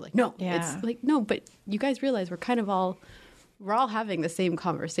cross over. Like, no, it's like, no, but you guys realize we're all having the same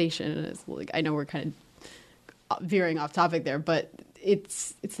conversation. And it's like, I know we're kind of veering off topic there, but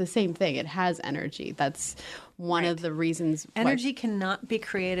it's the same thing. It has energy. That's one of the reasons. Energy cannot be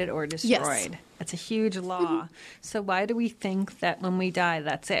created or destroyed. Yes. That's a huge law. So why do we think that when we die,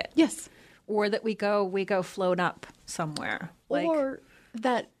 that's it? Yes. Or that we go float up somewhere. Or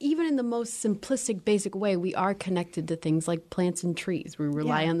that even in the most simplistic, basic way, we are connected to things like plants and trees. We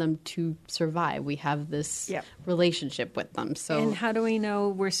rely on them to survive. We have this relationship with them. So, and how do we know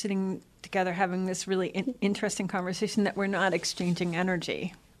we're sitting together having this really interesting conversation that we're not exchanging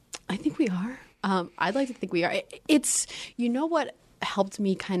energy? I think we are. I'd like to think we are. It's, you know what helped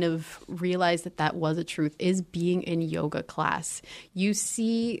me kind of realize that was a truth is being in yoga class. You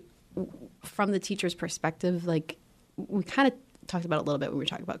see from the teacher's perspective, like we kind of talked about it a little bit when we were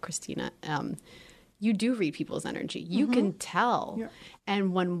talking about Christina. You do read people's energy. You can tell. Yeah.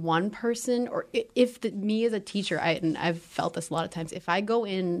 And when one person, or me as a teacher, and I've felt this a lot of times, if I go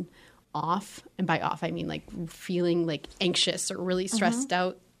in off, and by off I mean like feeling like anxious or really stressed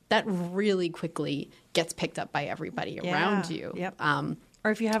out, that really quickly gets picked up by everybody around you. Yep. Or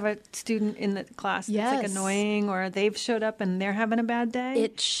if you have a student in the class that's like annoying, or they've showed up and they're having a bad day,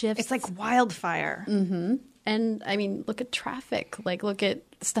 it shifts. It's like wildfire. Mm-hmm. And I mean, look at traffic, like look at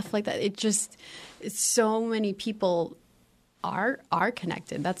stuff like that. It's so many people are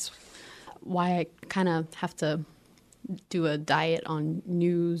connected. That's why I kind of have to do a diet on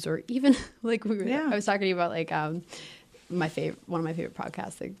news, or even like I was talking to you about like one of my favorite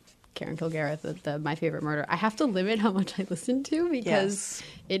podcasts, like Karen Kilgariff, the My Favorite Murder. I have to limit how much I listen to because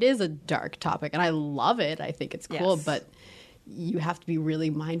it is a dark topic, and I love it. I think it's cool, but you have to be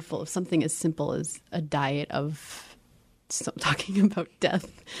really mindful of something as simple as a diet of talking about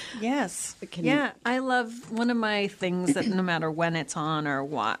death. Yes. I love, one of my things that no matter when it's on or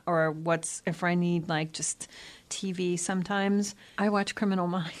what's, if I need like just TV sometimes, I watch Criminal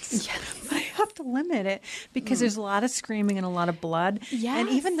Minds. Yes. I have to limit it because there's a lot of screaming and a lot of blood. Yes. And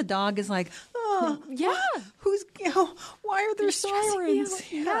even the dog is like, why are there sirens?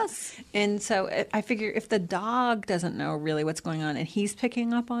 Yes. And so I figure if the dog doesn't know really what's going on and he's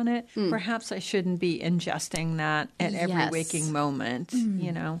picking up on it, perhaps I shouldn't be ingesting that at every waking moment,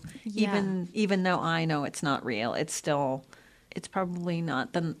 you know. Yeah. Even though I know it's not real, it's probably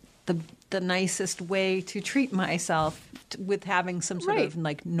not the nicest way to treat myself with having some sort of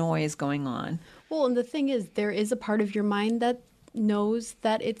like noise going on. Well, and the thing is, there is a part of your mind that knows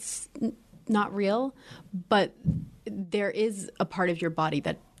that it's not real, but there is a part of your body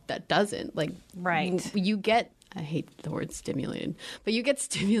that doesn't. Like, you get, I hate the word stimulated, but you get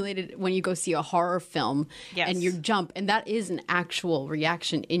stimulated when you go see a horror film and you jump, and that is an actual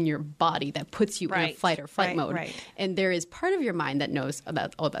reaction in your body that puts you in a fight or flight mode. Right. And there is part of your mind that knows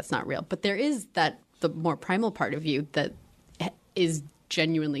about, that's not real. But there is the more primal part of you that is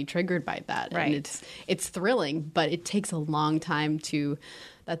genuinely triggered by that. Right. And it's thrilling, but it takes a long time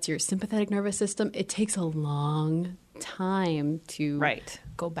that's your sympathetic nervous system. It takes a long time to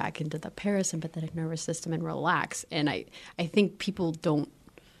go back into the parasympathetic nervous system and relax. And I think people don't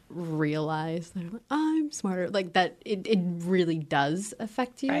realize that I'm smarter, like that it really does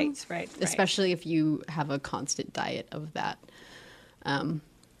affect you. Right. Especially if you have a constant diet of that. And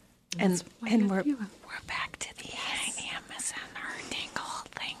we're back to the AMS and our tingle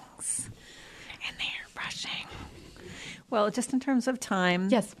things and the hair brushing. Well, just in terms of time.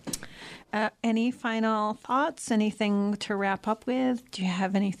 Yes. Any final thoughts? Anything to wrap up with? Do you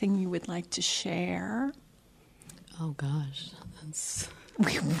have anything you would like to share? Oh, gosh.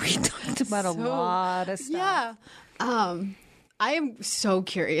 We talked about a lot of stuff. Yeah. I am so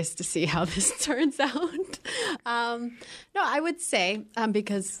curious to see how this turns out. No, I would say,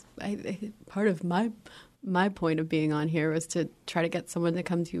 because part of my my point of being on here was to try to get someone to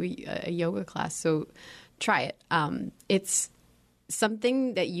come to a yoga class. So try it. It's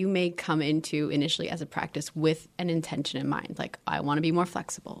something that you may come into initially as a practice with an intention in mind, like I want to be more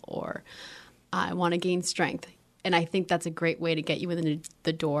flexible or I want to gain strength. And I think that's a great way to get you in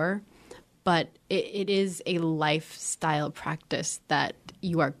the door. But it is a lifestyle practice that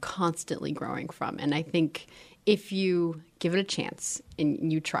you are constantly growing from. And I think if you give it a chance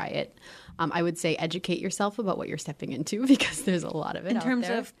and you try it, I would say educate yourself about what you're stepping into because there's a lot of it In out terms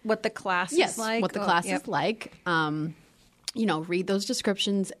there. of what the class Yes, is like? what the class is like. Read those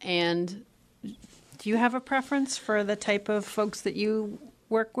descriptions. And Do you have a preference for the type of folks that you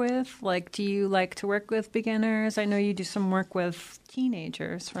work with? Like, do you like to work with beginners? I know you do some work with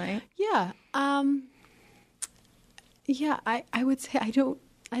teenagers, right? yeah, I would say I don't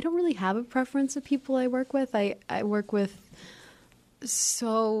really have a preference of people I work with. I work with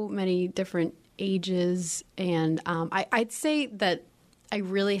so many different ages, and I'd say that I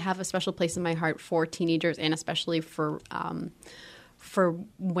really have a special place in my heart for teenagers and especially for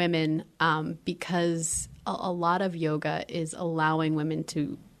women because a lot of yoga is allowing women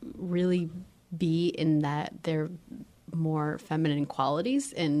to really be in their more feminine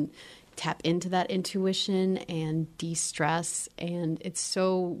qualities and tap into that intuition and de-stress. And it's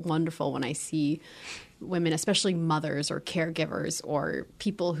so wonderful when I see women, especially mothers or caregivers or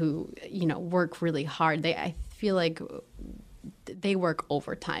people who, work really hard. I feel like they work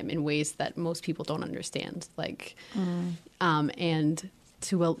overtime in ways that most people don't understand. And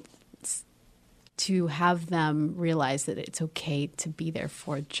to have them realize that it's okay to be there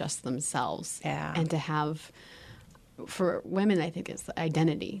for just themselves. Yeah. And to have, for women, I think it's the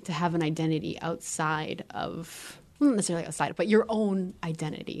identity, to have an identity outside of, not necessarily outside, but your own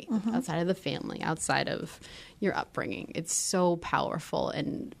identity, outside of the family, outside of your upbringing. It's so powerful.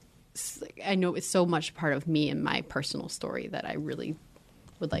 And I know it's so much part of me and my personal story that I really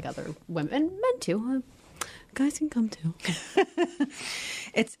would like other women and men too. Guys can come too.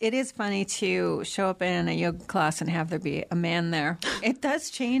 It is funny to show up in a yoga class and have there be a man there. It does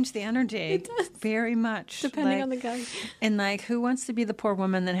change the energy. It does. Very much. Depending on the guy. And who wants to be the poor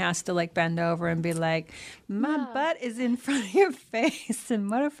woman that has to bend over and be like, my butt is in front of your face and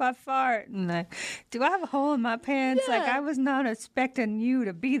what if I fart? And do I have a hole in my pants? Yeah. I was not expecting you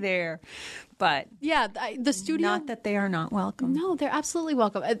to be there. But yeah, the studio. Not that they are not welcome. No, they're absolutely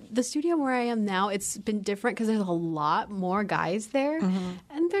welcome. The studio where I am now, it's been different because there's a lot more guys there,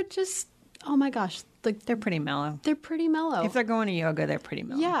 and they're just, oh my gosh, They're pretty mellow. they're pretty mellow. If they're going to yoga, they're pretty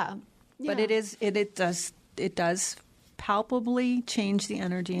mellow. Yeah, But it does palpably change the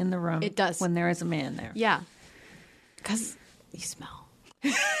energy in the room. It does. When there is a man there. Yeah, because you smell.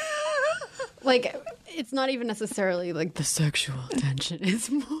 It's not even necessarily the sexual tension.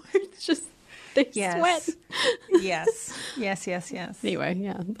 It's more, it's just they sweat. Yes. Yes. Anyway,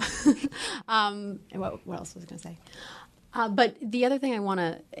 yeah. And what else was I going to say? But the other thing I want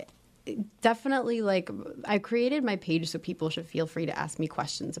to definitely I created my page so people should feel free to ask me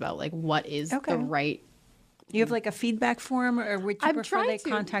questions about what is the right. You have a feedback form, or would you prefer they to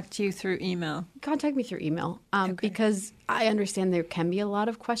contact you through email? Contact me through email because I understand there can be a lot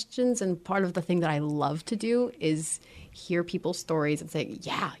of questions, and part of the thing that I love to do is hear people's stories and say,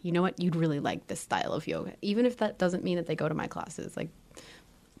 yeah, you know what, you'd really like this style of yoga, even if that doesn't mean that they go to my classes.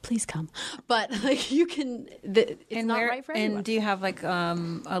 Please come, but you can. It's not right for everyone. And do you have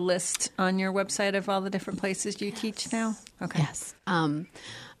a list on your website of all the different places you teach now? Okay. Yes,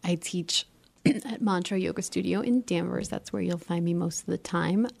 I teach at Mantra Yoga Studio in Danvers. That's where you'll find me most of the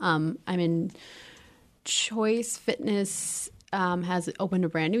time. I'm in Choice Fitness has opened a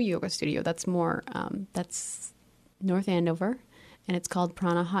brand new yoga studio. That's more that's North Andover, and it's called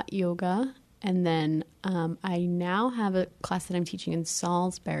Prana Hot Yoga. And then I now have a class that I'm teaching in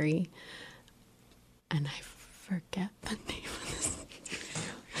Salisbury, and I forget the name of this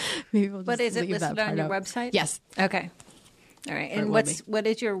studio. Maybe we'll just But is it leave that listed on part your out. website? Yes. Okay. All right. And will what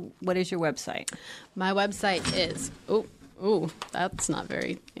is your website? My website is that's not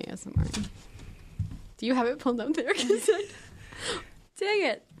very ASMR. Do you have it pulled up there? Dang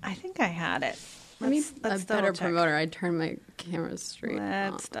it! I think I had it. Let's a better double check. promoter. I turned my camera straight.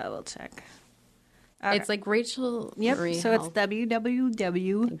 Let's double check. Okay. It's Rachel Yep. Marie So Health. it's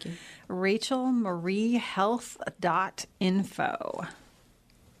www.rachelmariehealth.info.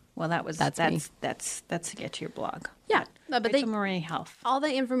 Well, that's me. That's to get to your blog. Yeah, but Rachel Marie Health. all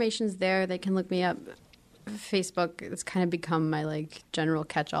the information's there. They can look me up. Facebook, it's kind of become my general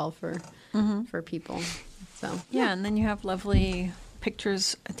catch-all for people. So Yeah, and then you have lovely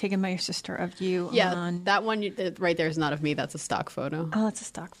pictures taken by your sister of you. Yeah, that one right there is not of me. That's a stock photo. Oh, that's a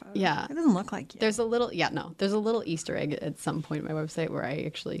stock photo. Yeah. It doesn't look like you. There's a little Easter egg at some point on my website where I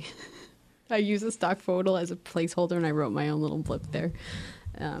actually I use a stock photo as a placeholder, and I wrote my own little blip there.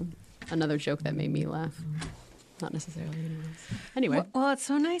 Another joke that made me laugh. Not necessarily anyone else. Anyway. Well, it's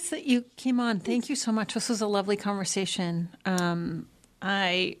so nice that you came on. Thank you so much. This was a lovely conversation.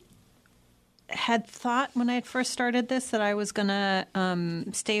 I had thought when I had first started this that I was going to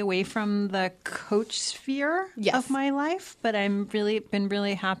stay away from the coach sphere of my life, but I'm been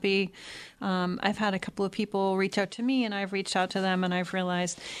really happy. I've had a couple of people reach out to me, and I've reached out to them, and I've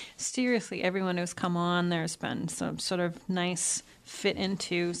realized, seriously, everyone who's come on, there's been some sort of nice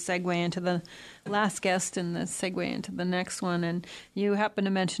segue into the last guest and the segue into the next one. And you happen to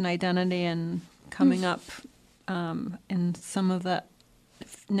mention identity, and coming up in some of the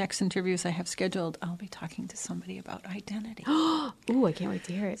next interviews I have scheduled, I'll be talking to somebody about identity. Ooh, I can't wait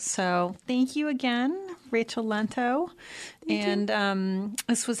to hear it. So thank you again, Rachel Lento. And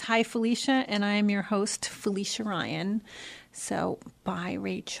this was Hi Felicia, and I am your host, Felicia Ryan. So bye,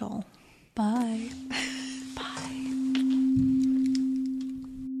 Rachel. Bye.